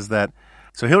is that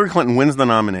so Hillary Clinton wins the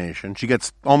nomination. She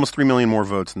gets almost 3 million more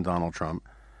votes than Donald Trump.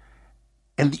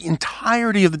 And the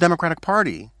entirety of the Democratic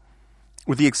Party,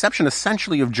 with the exception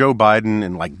essentially of Joe Biden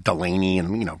and like Delaney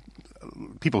and,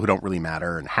 people who don't really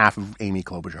matter and half of Amy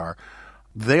Klobuchar,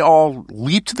 they all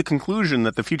leap to the conclusion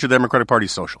that the future Democratic Party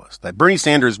is socialist, that Bernie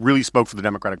Sanders really spoke for the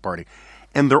Democratic Party.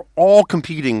 And they're all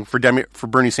competing for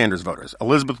Bernie Sanders voters.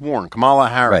 Elizabeth Warren, Kamala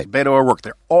Harris, Beto O'Rourke,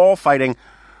 they're all fighting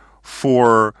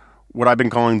for what I've been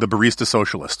calling the barista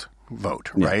socialist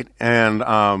vote, right?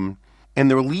 And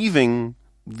they're leaving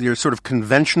their sort of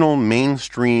conventional,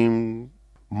 mainstream,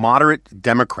 moderate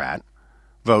Democrat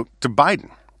vote to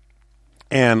Biden.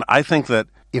 And I think that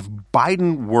if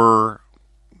Biden were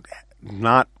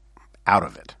not out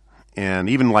of it, and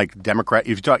even like Democrat,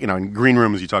 if you talk, in green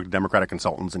rooms, you talk to Democratic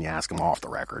consultants and you ask them off the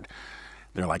record,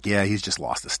 they're like, yeah, he's just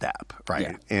lost a step,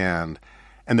 right? Yeah.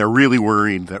 And they're really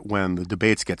worried that when the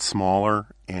debates get smaller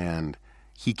and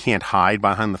he can't hide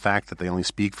behind the fact that they only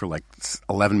speak for like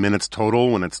 11 minutes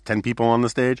total when it's 10 people on the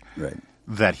stage,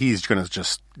 that he's going to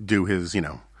just do his,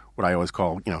 what I always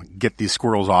call, get these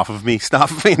squirrels off of me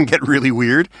stuff and get really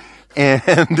weird. But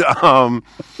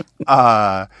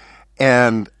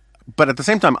at the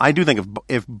same time, I do think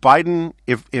if Biden,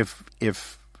 if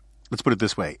let's put it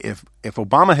this way, if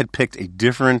Obama had picked a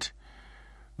different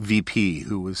VP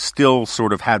who was still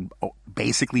sort of had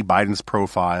basically Biden's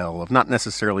profile of not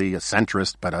necessarily a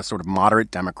centrist, but a sort of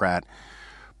moderate Democrat,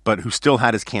 but who still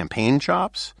had his campaign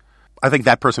chops, I think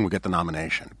that person would get the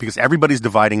nomination because everybody's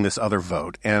dividing this other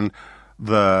vote. And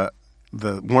the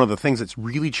one of the things that's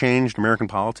really changed American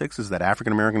politics is that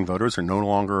African American voters are no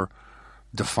longer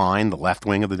define the left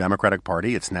wing of the Democratic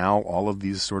Party. It's now all of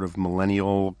these sort of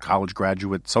millennial college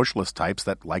graduate socialist types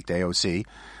that liked AOC.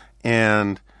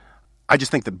 And I just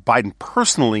think that Biden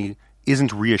personally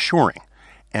isn't reassuring.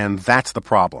 And that's the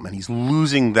problem. And he's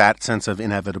losing that sense of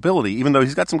inevitability, even though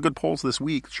he's got some good polls this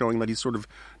week showing that he's sort of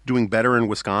doing better in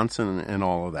Wisconsin and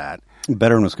all of that.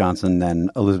 Better in Wisconsin than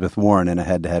Elizabeth Warren in a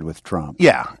head-to-head with Trump.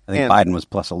 Yeah. I think Biden was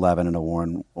plus 11 and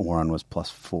Warren was plus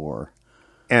 4.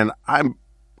 And I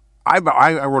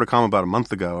wrote a column about a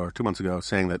month ago or 2 months ago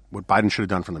saying that what Biden should have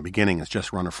done from the beginning is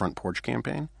just run a front porch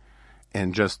campaign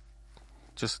and just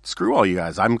screw all you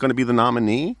guys. I'm going to be the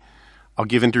nominee. I'll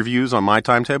give interviews on my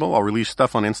timetable. I'll release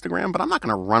stuff on Instagram, but I'm not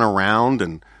going to run around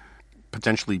and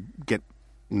potentially get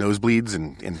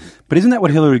nosebleeds. But isn't that what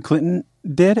Hillary Clinton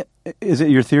did? Is it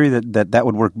your theory that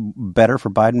would work better for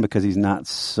Biden because he's not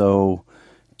so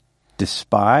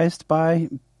despised by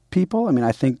people? I mean,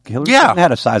 I think Hillary Clinton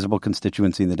had a sizable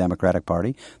constituency in the Democratic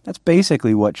Party. That's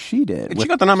basically what she did. And she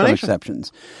got the nomination. Some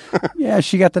exceptions. Yeah,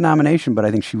 she got the nomination, but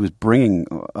I think she was bringing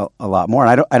a lot more.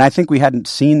 And I think we hadn't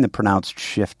seen the pronounced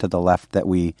shift to the left that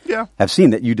we have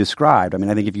seen that you described. I mean,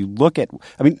 I think if you look at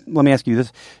 – I mean, let me ask you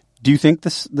this. Do you think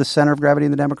the center of gravity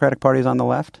in the Democratic Party is on the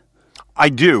left? I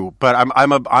do, but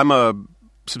I'm a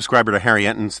subscriber to Harry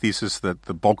Enton's thesis that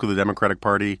the bulk of the Democratic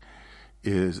Party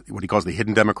is what he calls the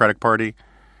hidden Democratic Party.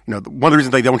 You know, one of the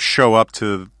reasons they don't show up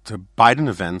to Biden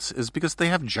events is because they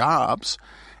have jobs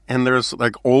and they're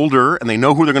like older and they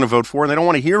know who they're going to vote for and they don't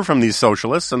want to hear from these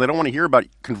socialists and they don't want to hear about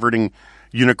converting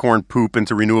unicorn poop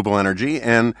into renewable energy.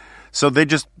 And so they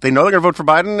know they're going to vote for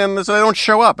Biden and so they don't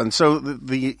show up. And so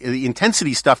the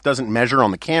intensity stuff doesn't measure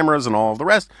on the cameras and all of the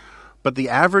rest. But the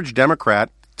average Democrat,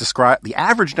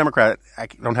 I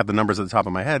don't have the numbers at the top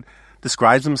of my head,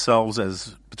 describes themselves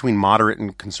as between moderate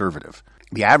and conservative.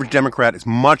 The average Democrat is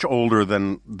much older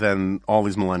than all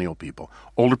these millennial people.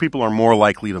 Older people are more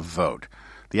likely to vote.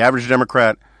 The average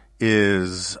Democrat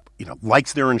is,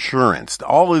 likes their insurance,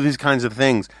 all of these kinds of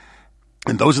things.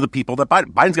 And those are the people that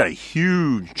Biden's got a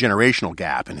huge generational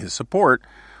gap in his support,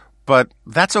 but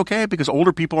that's okay because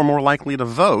older people are more likely to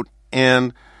vote.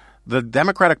 And the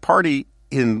Democratic Party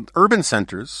in urban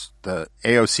centers, the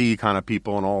AOC kind of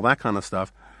people and all that kind of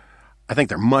stuff, I think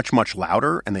they're much, much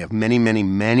louder, and they have many, many,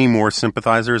 many more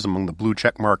sympathizers among the blue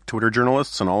checkmark Twitter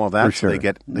journalists and all of that. For sure. So they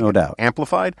get doubt.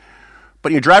 amplified.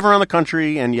 But you drive around the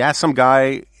country and you ask some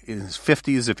guy in his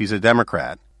 50s if he's a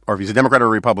Democrat, or if he's a Democrat or a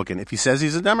Republican. If he says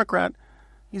he's a Democrat,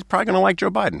 he's probably going to like Joe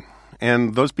Biden.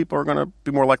 And those people are going to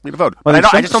be more likely to vote. Well,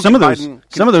 some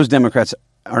of those Democrats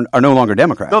are no longer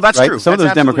Democrats. No, that's right? true. Some of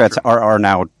those Democrats are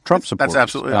now Trump supporters. That's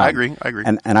absolutely. I agree.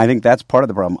 And I think that's part of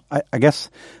the problem. I guess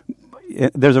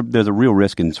there's a real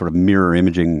risk in sort of mirror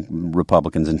imaging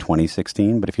Republicans in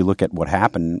 2016. But if you look at what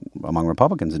happened among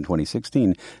Republicans in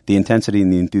 2016, the intensity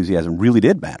and the enthusiasm really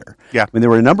did matter. Yeah. I mean, there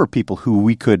were a number of people who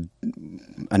we could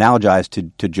analogize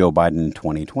to Joe Biden in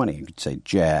 2020. You could say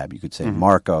Jeb, you could say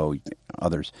Marco,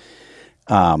 others,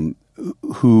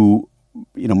 who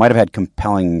might have had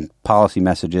compelling policy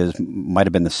messages, might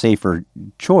have been the safer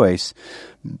choice,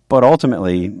 but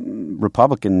ultimately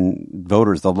Republican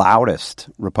voters, the loudest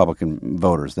Republican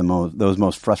voters, those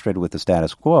most frustrated with the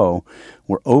status quo,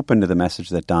 were open to the message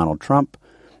that Donald Trump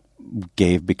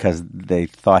gave because they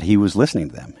thought he was listening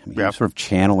to them. He was sort of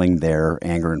channeling their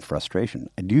anger and frustration.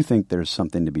 I do think there's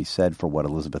something to be said for what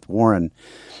Elizabeth Warren,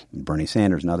 Bernie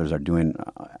Sanders, and others are doing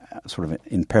sort of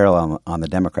in parallel on the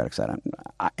Democratic side.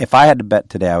 If I had to bet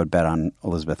today, I would bet on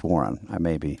Elizabeth Warren. I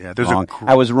may be wrong.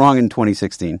 I was wrong in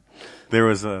 2016. There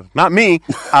was not me.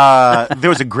 There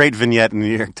was a great vignette in the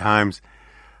New York Times.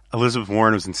 Elizabeth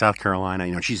Warren was in South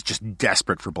Carolina. She's just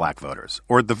desperate for black voters,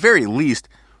 or at the very least,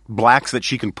 blacks that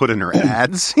she can put in her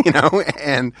ads,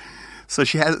 and so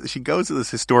she goes to this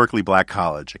historically black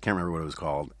college. I can't remember what it was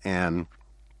called. And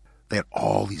they had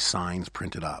all these signs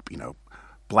printed up,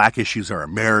 black issues are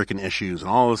American issues and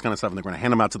all this kind of stuff. And they're going to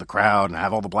hand them out to the crowd and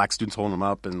have all the black students holding them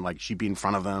up and she'd be in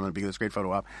front of them and be this great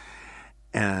photo op.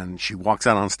 And she walks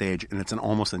out on stage and it's an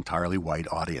almost entirely white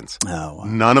audience. Oh, wow.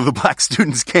 None of the black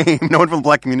students came. No one from the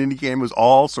black community came. It was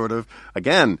all sort of,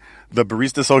 again, the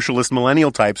barista socialist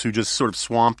millennial types who just sort of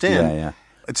swamped in. Yeah.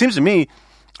 It seems to me,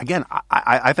 again,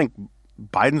 I think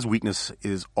Biden's weakness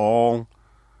is all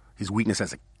his weakness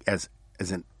as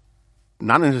in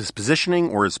not in his positioning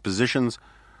or his positions,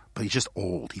 but he's just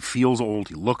old. He feels old.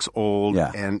 He looks old.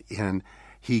 Yeah. And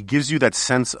he gives you that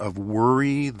sense of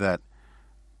worry that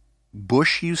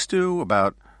Bush used to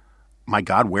about, my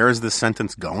God, where is this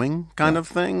sentence going kind of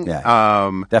thing.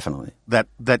 Yeah, definitely.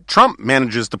 That Trump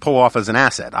manages to pull off as an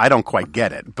asset. I don't quite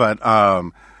get it. But,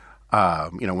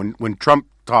 when Trump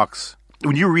talks,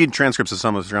 when you read transcripts of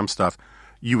some of the Trump stuff,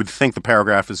 you would think the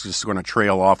paragraph is just going to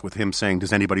trail off with him saying,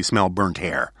 does anybody smell burnt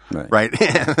hair? Right?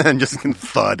 And just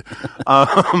thud.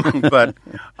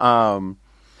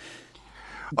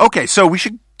 Okay, so we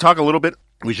should talk a little bit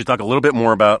we should talk a little bit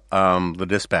more about the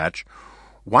Dispatch.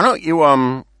 Why don't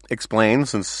you explain,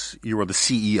 since you were the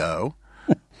CEO?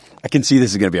 I can see this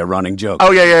is going to be a running joke.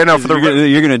 Oh yeah, no.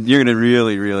 You're going to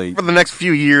really for the next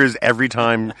few years, every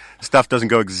time stuff doesn't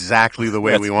go exactly the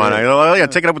way we want,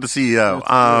 take it up with the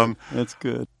CEO. That's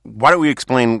good. Why don't we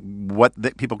explain what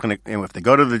people can, if they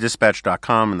go to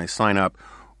thedispatch.com and they sign up,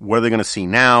 what are they going to see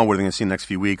now? What are they going to see in the next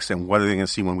few weeks? And what are they going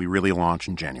to see when we really launch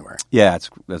in January? Yeah,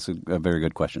 that's a very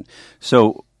good question.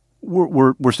 So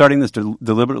we're starting this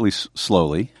deliberately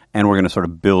slowly, and we're going to sort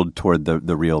of build toward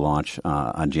the real launch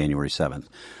on January 7th.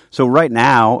 So right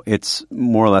now, it's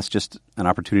more or less just an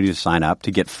opportunity to sign up,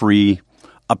 to get free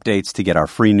updates, to get our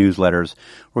free newsletters.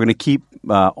 We're going to keep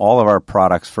all of our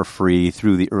products for free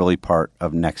through the early part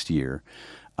of next year.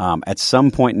 At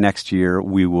some point next year,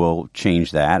 we will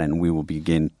change that, and we will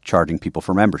begin charging people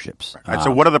for memberships. Right.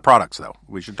 So what are the products, though?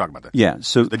 We should talk about that. Yeah.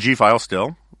 So the G-File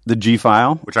still. The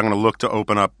G-File. Which I'm going to look to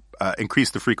open up, increase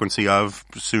the frequency of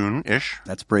soon-ish.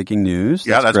 That's breaking news.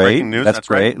 Yeah, that's great. Breaking news. That's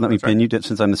great. Right. Let me pin you down,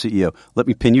 since I'm the CEO. Let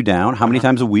me pin you down. How many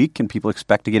times a week can people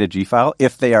expect to get a G-File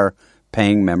if they are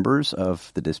paying members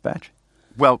of the Dispatch?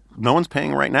 Well, no one's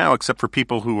paying right now except for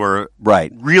people who are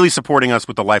really supporting us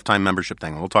with the lifetime membership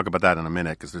thing. We'll talk about that in a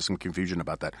minute because there's some confusion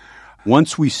about that.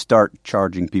 Once we start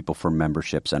charging people for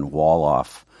memberships and wall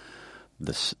off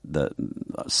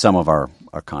some of our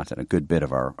content, a good bit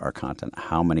of our content,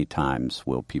 how many times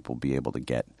will people be able to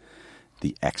get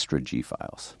the extra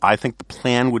G-Files? I think the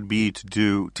plan would be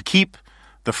to keep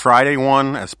the Friday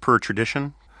one as per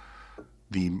tradition,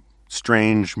 the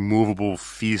strange, movable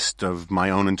feast of my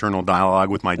own internal dialogue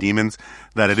with my demons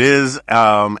that it is,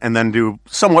 and then do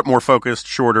somewhat more focused,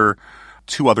 shorter,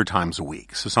 2 other times a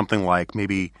week. So something like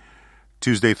maybe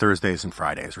Tuesday, Thursdays, and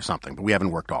Fridays or something, but we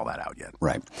haven't worked all that out yet.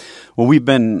 Right. Well, we've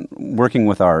been working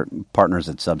with our partners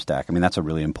at Substack. I mean, that's a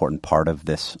really important part of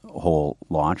this whole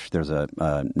launch. There's a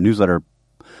newsletter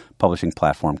publishing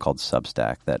platform called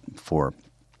Substack that for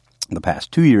the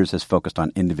past 2 years has focused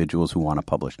on individuals who want to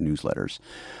publish newsletters,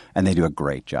 and they do a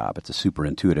great job. It's a super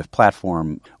intuitive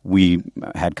platform. We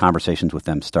had conversations with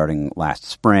them starting last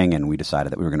spring, and we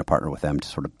decided that we were going to partner with them to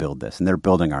sort of build this, and they're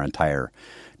building our entire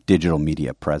digital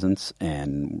media presence,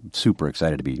 and super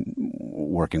excited to be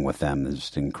working with them. They're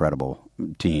just an incredible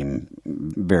team,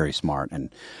 very smart,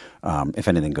 and if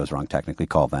anything goes wrong technically,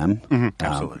 call them. Mm-hmm,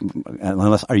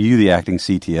 absolutely. Are you the acting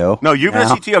CTO? No, you've been a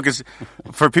CTO, because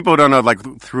for people who don't know,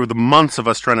 like through the months of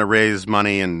us trying to raise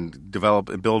money and develop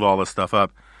and build all this stuff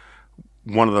up,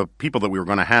 one of the people that we were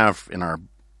going to have in our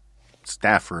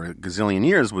staff for a gazillion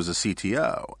years was a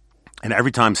CTO. And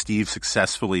every time Steve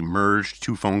successfully merged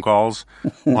 2 phone calls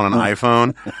on an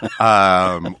iPhone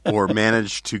or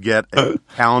managed to get a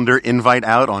calendar invite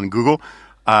out on Google,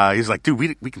 he's like, dude,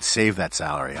 we can save that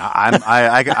salary.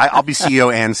 I'll be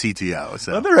CEO and CTO.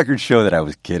 So. Let the records show that I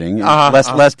was kidding.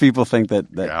 Less people think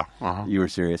that you were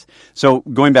serious. So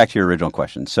going back to your original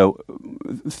question. So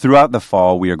throughout the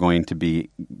fall, we are going to be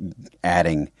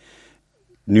adding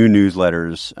new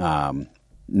newsletters,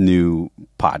 new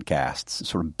podcasts,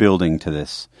 sort of building to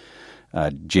this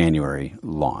January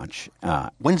launch.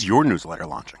 When's your newsletter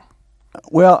launching?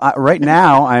 Well, right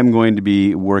now I'm going to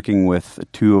be working with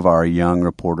 2 of our young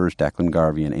reporters, Declan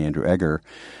Garvey and Andrew Egger,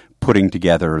 putting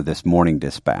together this morning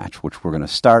dispatch, which we're going to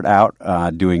start out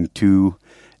doing 2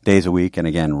 days a week and,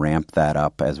 again, ramp that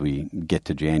up as we get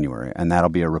to January. And that'll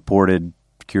be a reported,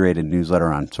 curated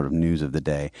newsletter on sort of news of the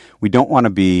day. We don't want to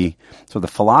be – so the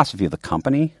philosophy of the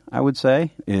company, I would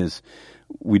say, is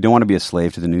we don't want to be a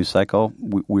slave to the news cycle.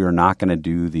 We are not going to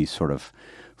do these sort of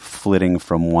flitting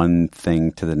from one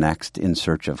thing to the next in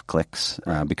search of clicks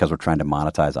because we're trying to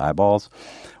monetize eyeballs.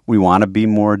 We want to be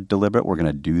more deliberate. We're going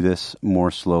to do this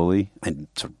more slowly and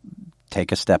sort of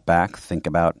take a step back, think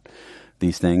about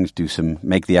these things,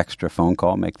 make the extra phone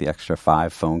call, make the extra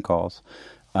 5 phone calls.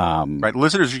 Right.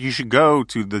 Listeners, you should go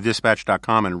to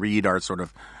thedispatch.com and read our sort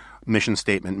of mission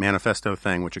statement manifesto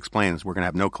thing, which explains we're going to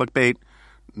have no clickbait,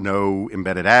 no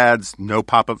embedded ads, no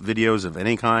pop-up videos of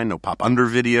any kind, no pop-under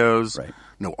videos,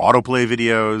 no autoplay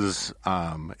videos.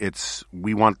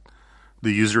 We want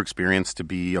the user experience to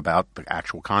be about the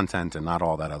actual content and not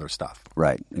all that other stuff.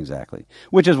 Right, exactly.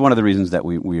 Which is one of the reasons that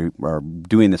we are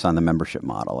doing this on the membership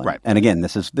model. And, and again,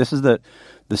 this is the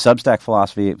Substack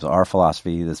philosophy. It was our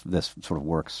philosophy. This sort of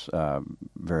works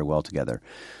very well together.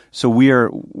 So we're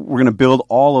going to build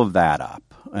all of that up.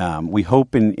 We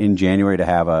hope in January to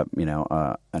have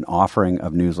an offering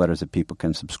of newsletters that people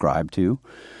can subscribe to.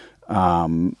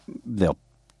 They'll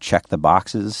check the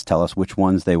boxes, tell us which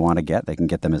ones they want to get. They can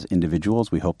get them as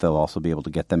individuals. We hope they'll also be able to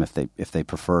get them if they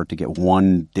prefer to get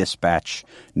one dispatch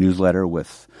newsletter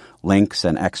with links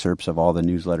and excerpts of all the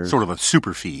newsletters. Sort of a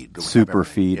super feed. Super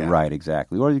feed, yeah. Right,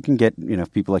 exactly. Or you can get,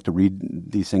 if people like to read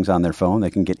these things on their phone,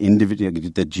 they can get individual,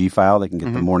 the G file, they can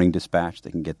get the morning dispatch, they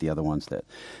can get the other ones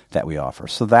that we offer.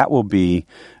 So that will be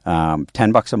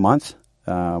 $10 a month.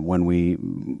 When we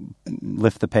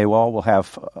lift the paywall, we'll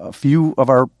have a few of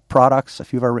our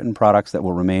written products that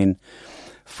will remain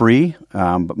free,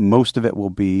 but most of it will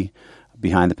be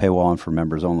behind the paywall and for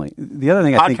members only. The other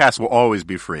thing podcasts will always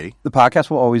be free. The podcast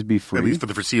will always be free. At least for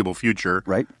the foreseeable future.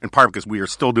 Right. In part because we are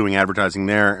still doing advertising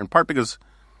there, in part because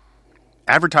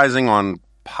advertising on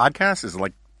podcasts is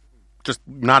like just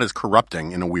not as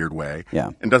corrupting in a weird way.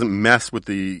 Yeah. And doesn't mess with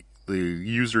the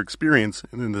user experience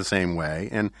in the same way.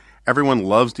 And everyone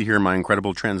loves to hear my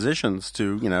incredible transitions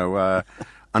to,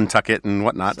 Untuck It and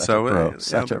whatnot. Such a pro.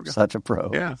 Such a pro.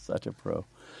 Yeah. Such a pro.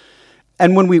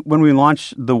 And when we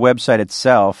launch the website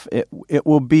itself, it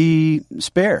will be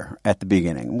spare at the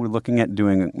beginning. We're looking at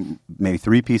doing maybe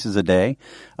 3 pieces a day,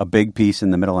 a big piece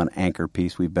in the middle, an anchor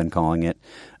piece we've been calling it,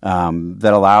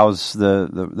 that allows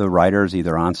the writers,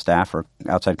 either on staff or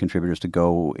outside contributors, to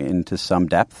go into some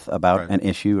depth about an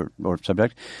issue or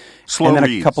subject. Slow and then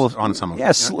reads a couple of, on some of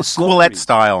them. Slow Quillette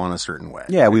style in a certain way.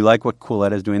 Yeah, we like what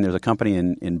Quillette is doing. There's a company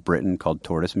in Britain called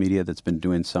Tortoise Media that's been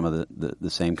doing some of the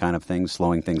same kind of things,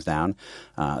 slowing things down.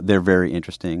 They're very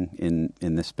interesting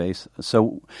in this space.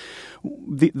 So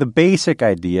the basic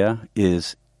idea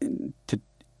is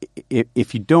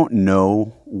if you don't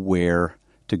know where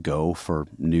to go for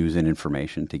news and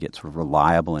information, to get sort of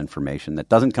reliable information that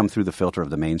doesn't come through the filter of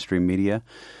the mainstream media,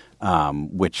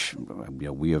 which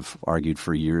we have argued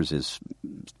for years is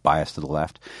biased to the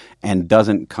left, and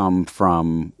doesn't come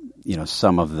from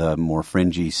some of the more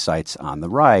fringy sites on the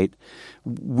right,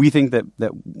 we think that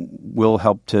will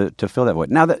help to fill that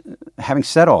void. Now, that having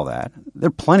said all that, there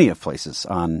are plenty of places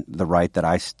on the right that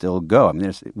I still go. I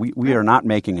mean, we are not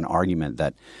making an argument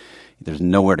that there's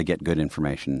nowhere to get good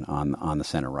information on the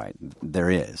center right. There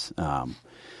is.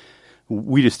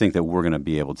 We just think that we're going to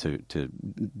be able to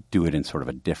do it in sort of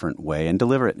a different way and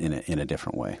deliver it in a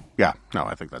different way. Yeah, no,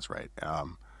 I think that's right.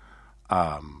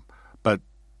 But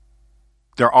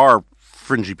there are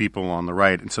fringy people on the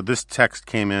right, and so this text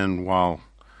came in while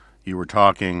you were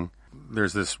talking.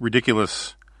 There's this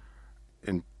ridiculous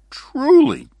and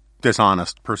truly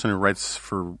dishonest person who writes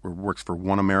for or works for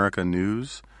One America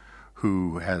News,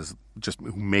 who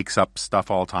makes up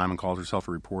stuff all the time and calls herself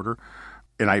a reporter.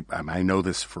 And I know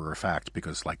this for a fact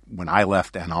because, like, when I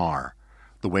left NR,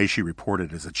 the way she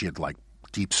reported is that she had, like,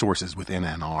 deep sources within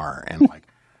NR and, like,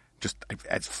 just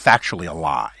it's factually a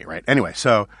lie, right? Anyway,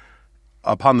 so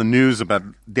upon the news about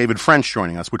David French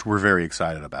joining us, which we're very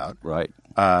excited about, right?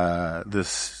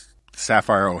 This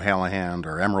Sapphire O'Hallahan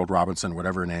or Emerald Robinson,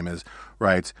 whatever her name is,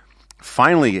 writes,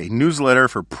 finally, a newsletter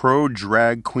for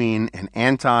pro-drag queen and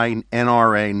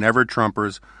anti-NRA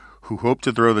never-Trumpers who hope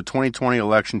to throw the 2020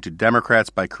 election to Democrats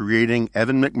by creating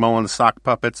Evan McMullin sock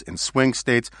puppets in swing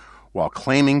states while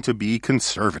claiming to be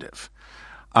conservative.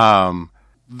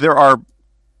 There are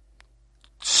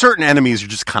certain enemies you're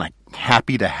just kind of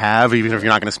happy to have, even if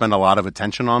you're not going to spend a lot of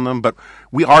attention on them. But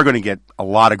we are going to get a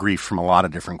lot of grief from a lot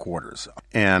of different quarters.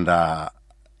 And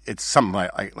it's something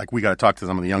like we got to talk to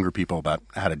some of the younger people about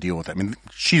how to deal with it. I mean,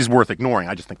 she's worth ignoring.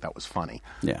 I just think that was funny.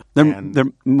 Yeah, they're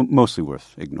mostly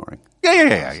worth ignoring.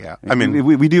 Yeah. I mean,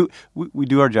 we do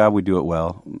our job. We do it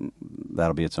well.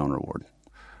 That'll be its own reward.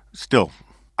 Still,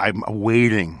 I'm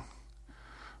awaiting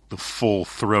the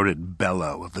full-throated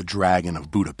bellow of the Dragon of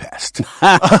Budapest,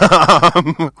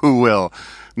 who will,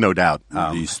 no doubt,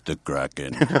 release the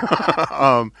Kraken.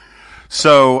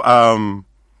 So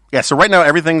right now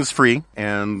everything's free,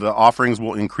 and the offerings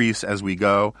will increase as we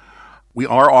go. We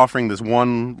are offering this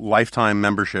one lifetime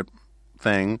membership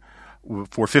thing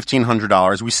for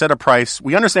 $1,500. We set a price.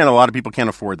 We understand a lot of people can't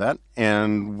afford that,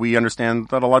 and we understand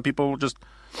that a lot of people just,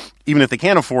 even if they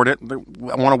can't afford it, they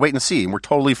want to wait and see, and we're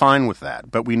totally fine with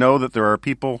that. But we know that there are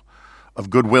people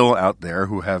of goodwill out there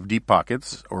who have deep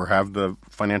pockets or have the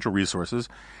financial resources,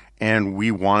 and we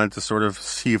wanted to sort of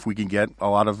see if we could get a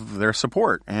lot of their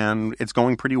support, and it's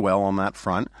going pretty well on that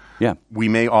front. Yeah. We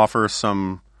may offer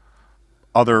some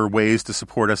other ways to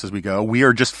support us as we go. We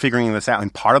are just figuring this out,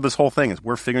 and part of this whole thing is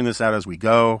we're figuring this out as we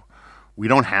go. We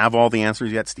don't have all the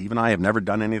answers yet. Steve and I have never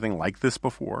done anything like this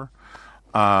before.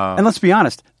 And let's be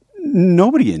honest,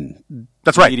 nobody in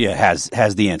media has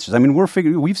the answers. I mean,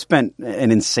 we've spent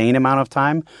an insane amount of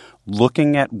time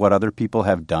looking at what other people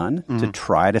have done to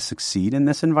try to succeed in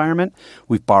this environment.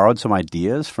 We've borrowed some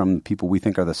ideas from people we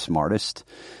think are the smartest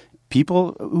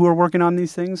people who are working on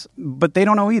these things, but they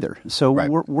don't know either. So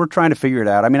we're trying to figure it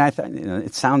out. I mean,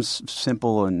 it sounds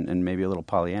simple and maybe a little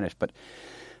Pollyannish, but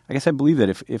I guess I believe that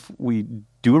if we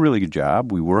do a really good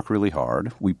job, we work really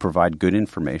hard, we provide good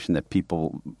information that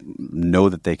people know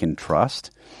that they can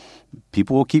trust,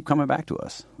 people will keep coming back to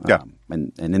us. Yeah.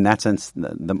 And in that sense,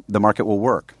 the market will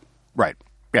work. Right.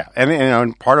 Yeah.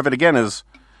 And part of it, again, is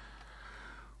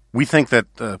we think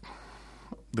that the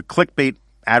clickbait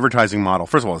advertising model,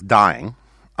 first of all, is dying.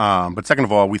 But second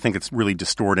of all, we think it's really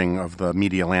distorting of the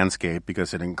media landscape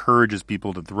because it encourages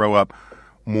people to throw up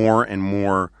more and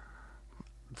more,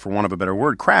 for want of a better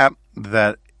word, crap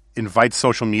that invites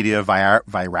social media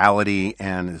virality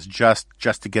and is just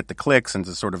to get the clicks and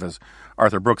to sort of, as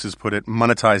Arthur Brooks has put it,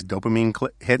 monetize dopamine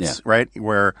hits, right?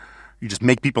 Where you just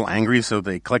make people angry so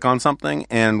they click on something.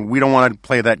 And we don't want to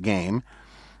play that game.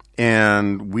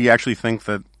 And we actually think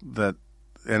that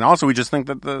and also we just think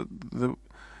that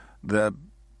the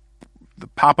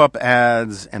pop-up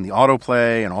ads and the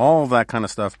autoplay and all of that kind of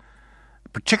stuff,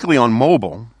 particularly on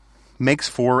mobile, makes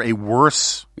for a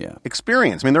worse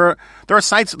experience. I mean, there are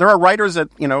sites, there are writers at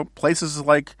places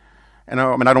like, I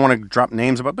don't want to drop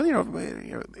names about, but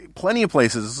plenty of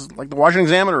places like the Washington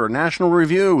Examiner or National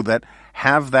Review that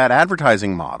have that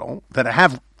advertising model, that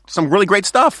have some really great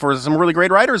stuff for some really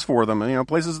great writers for them.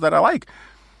 Places that I like,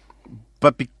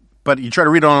 but you try to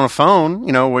read it on a phone,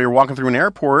 while you're walking through an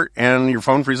airport and your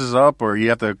phone freezes up, or you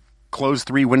have to close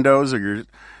 3 windows, or you're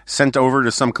sent over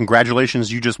to some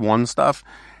congratulations you just won stuff.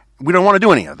 We don't want to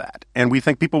do any of that. And we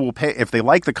think people will pay, if they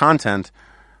like the content,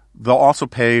 they'll also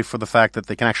pay for the fact that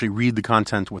they can actually read the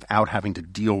content without having to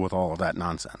deal with all of that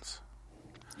nonsense.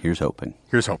 Here's hoping.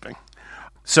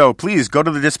 So please go to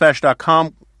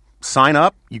thedispatch.com, sign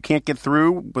up. You can get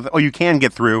through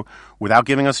without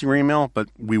giving us your email, but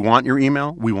we want your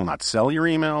email. We will not sell your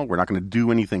email. We're not going to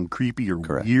do anything creepy or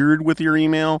weird with your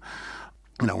email.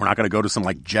 We're not going to go to some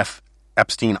like Jeff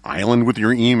Epstein Island with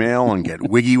your email and get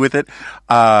wiggy with it.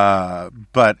 And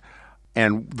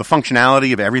the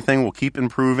functionality of everything will keep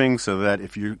improving so that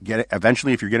if you're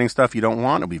getting stuff you don't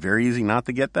want, it'll be very easy not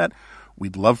to get that.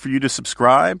 We'd love for you to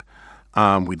subscribe.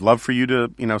 We'd love for you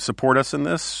to, support us in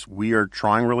this. We are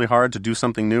trying really hard to do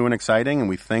something new and exciting, and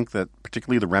we think that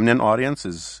particularly the Remnant audience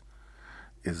is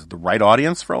the right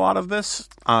audience for a lot of this.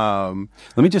 Let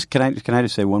me just can I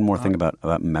just say one more thing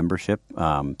about membership,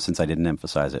 since I didn't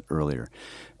emphasize it earlier.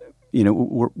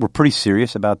 We're pretty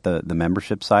serious about the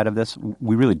membership side of this.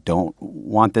 We really don't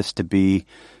want this to be,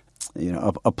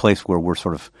 a place where we're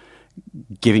sort of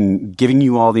giving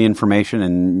you all the information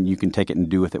and you can take it and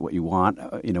do with it what you want.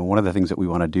 One of the things that we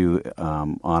want to do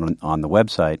on the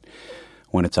website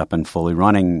when it's up and fully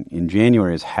running in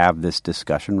January is have this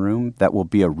discussion room that will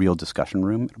be a real discussion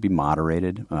room. It'll be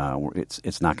moderated.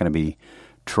 It's not going to be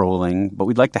trolling, but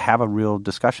we'd like to have a real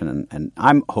discussion. And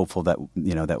I'm hopeful that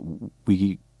that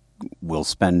we will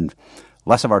spend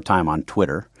less of our time on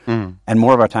Twitter and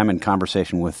more of our time in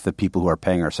conversation with the people who are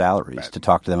paying our salaries to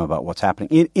talk to them about what's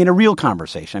happening in a real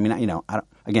conversation. I mean,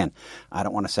 I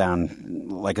don't want to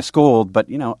sound like a scold, but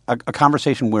a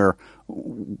conversation where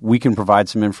we can provide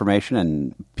some information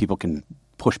and people can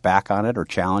push back on it or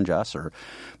challenge us or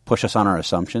push us on our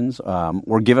assumptions,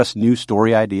 or give us new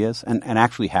story ideas and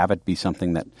actually have it be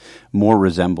something that more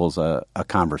resembles a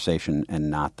conversation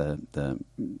and not the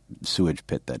sewage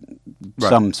pit that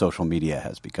some social media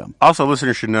has become. Also,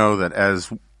 listeners should know that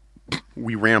as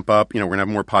we ramp up, we're going to have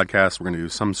more podcasts. We're going to do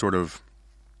some sort of,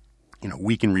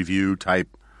 week in review type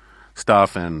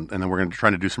stuff, and then we're going to try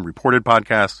to do some reported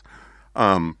podcasts.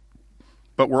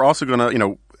 But we're also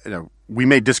going to, we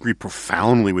may disagree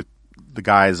profoundly with the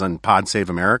guys on Pod Save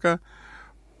America,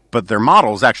 but their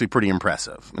model is actually pretty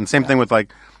impressive. And same thing with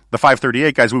like the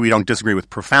 538 guys, we don't disagree with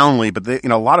profoundly, but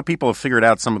a lot of people have figured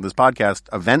out some of this podcast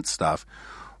event stuff.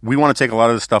 We want to take a lot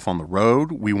of this stuff on the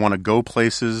road. We want to go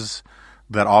places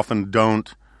that often don't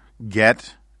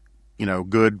get,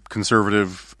 good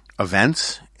conservative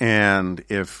events. And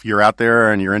if you're out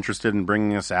there and you're interested in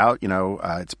bringing us out,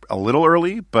 it's a little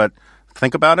early, but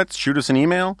think about it. Shoot us an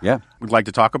email. Yeah. We'd like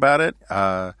to talk about it.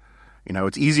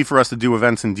 It's easy for us to do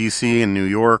events in D.C. and New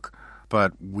York,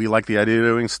 but we like the idea of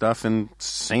doing stuff in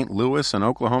St. Louis and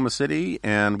Oklahoma City,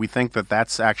 and we think that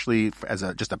that's actually, as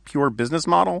just a pure business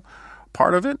model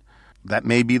part of it, that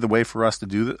may be the way for us to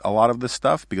do a lot of this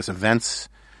stuff, because events,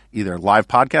 either live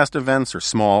podcast events or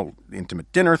small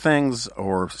intimate dinner things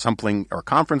or something, or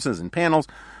conferences and panels,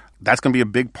 that's going to be a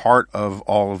big part of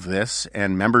all of this,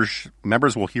 and members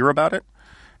will hear about it,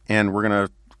 and we're going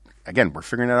to, again, we're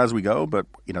figuring it out as we go, but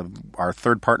our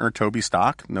third partner, Toby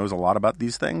Stock, knows a lot about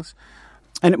these things.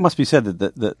 And it must be said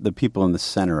that the people in the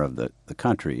center of the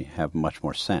country have much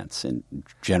more sense, and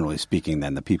generally speaking,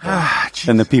 than the people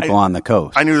on the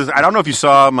coast. I knew this. I don't know if you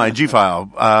saw my G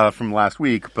file from last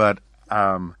week, but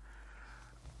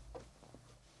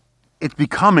it's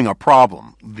becoming a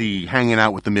problem. The hanging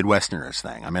out with the Midwesterners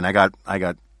thing. I mean, I got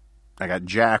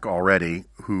Jack already,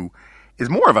 who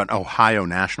is more of an Ohio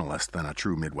nationalist than a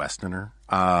true Midwesterner.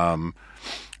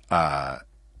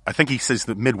 I think he says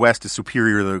the Midwest is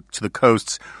superior to the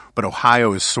coasts, but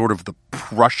Ohio is sort of the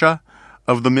Prussia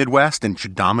of the Midwest and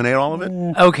should dominate all of it.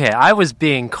 Okay, I was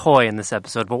being coy in this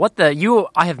episode, but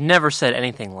I have never said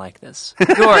anything like this.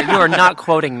 You are not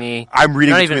quoting me. I'm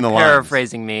reading you're between not the even lines.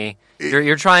 Paraphrasing me.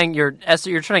 You're turning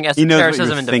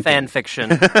esotericism into fan fiction.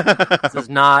 This is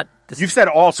not. You've said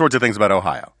all sorts of things about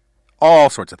Ohio. All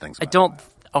sorts of things.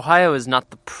 Ohio is not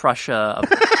the Prussia of.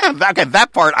 Okay,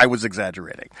 that part I was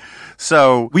exaggerating.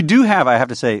 So we do have, I have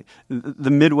to say,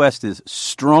 the Midwest is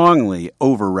strongly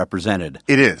overrepresented.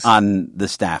 It is on the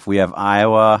staff. We have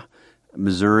Iowa,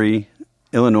 Missouri,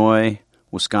 Illinois,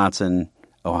 Wisconsin,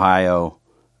 Ohio.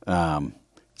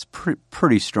 It's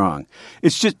pretty strong.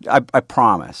 It's just, I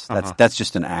promise, that's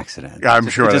just an accident. Yeah, I'm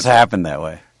sure it just happened that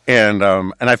way. And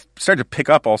I've started to pick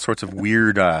up all sorts of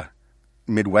weird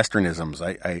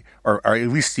Midwesternisms, or at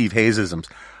least Steve Hayes-isms.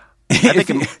 I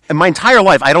think in my entire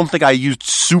life, I don't think I used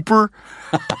super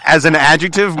as an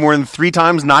adjective more than 3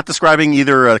 times, not describing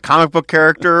either a comic book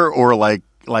character or like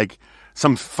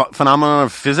some phenomenon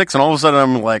of physics. And all of a sudden,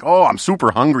 I'm like, oh, I'm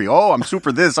super hungry. Oh, I'm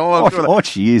super this. Oh,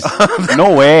 jeez.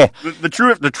 No way.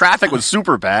 The traffic was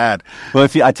super bad. Well,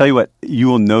 I tell you what, you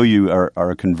will know you are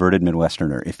a converted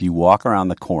Midwesterner if you walk around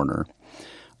the corner,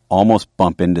 almost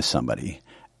bump into somebody,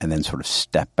 and then sort of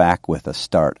step back with a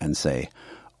start and say,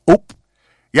 "Oop."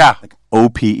 Yeah. Like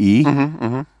OPE.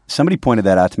 Mm-hmm. Somebody pointed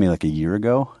that out to me like a year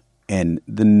ago, and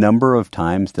the number of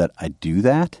times that I do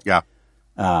that,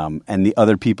 and the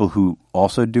other people who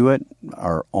also do it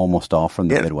are almost all from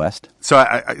the Midwest. So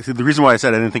the reason why I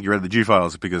said I didn't think you read the G-File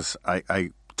is because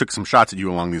I took some shots at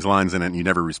you along these lines and you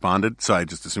never responded, so I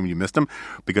just assumed you missed them,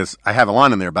 because I have a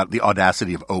line in there about the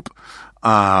audacity of OPE.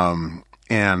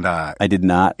 And I did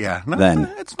not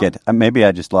get. Maybe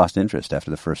I just lost interest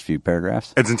after the first few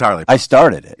paragraphs. It's entirely I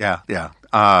started it. Yeah.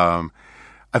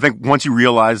 I think once you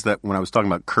realize that when I was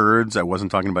talking about Kurds, I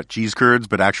wasn't talking about cheese curds,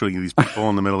 but actually these people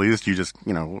in the Middle East, you just,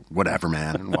 whatever,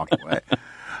 man, and walked away.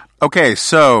 Okay,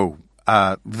 so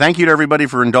thank you to everybody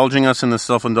for indulging us in this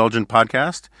self-indulgent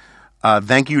podcast.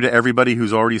 Thank you to everybody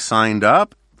who's already signed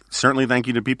up. Certainly thank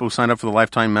you to people who signed up for the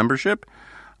lifetime membership.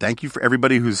 Thank you for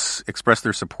everybody who's expressed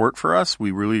their support for us.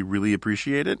 We really, really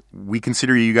appreciate it. We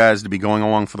consider you guys to be going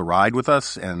along for the ride with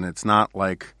us, and it's not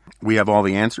like we have all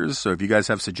the answers. So if you guys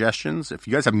have suggestions, if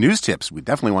you guys have news tips, we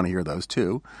definitely want to hear those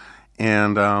too.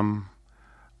 And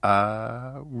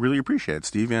really appreciate it.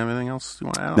 Steve, you have anything else you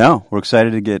want to add? No, we're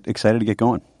excited to get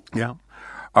going. Yeah.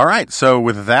 All right. So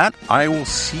with that, I will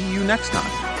see you next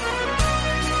time.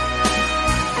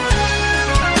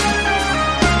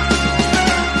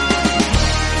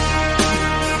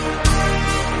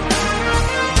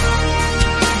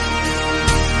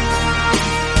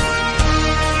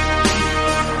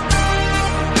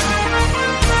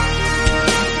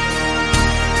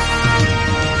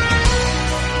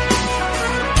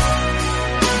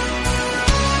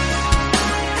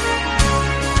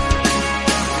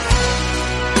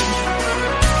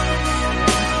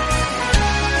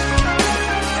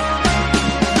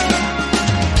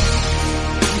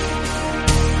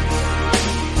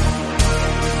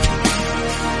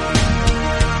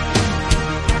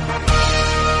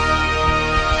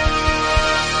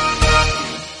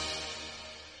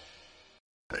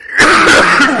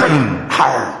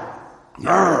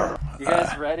 You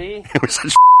guys ready? We're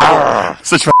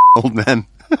such old men.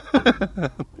 All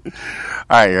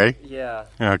right, you ready? Yeah.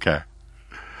 Okay.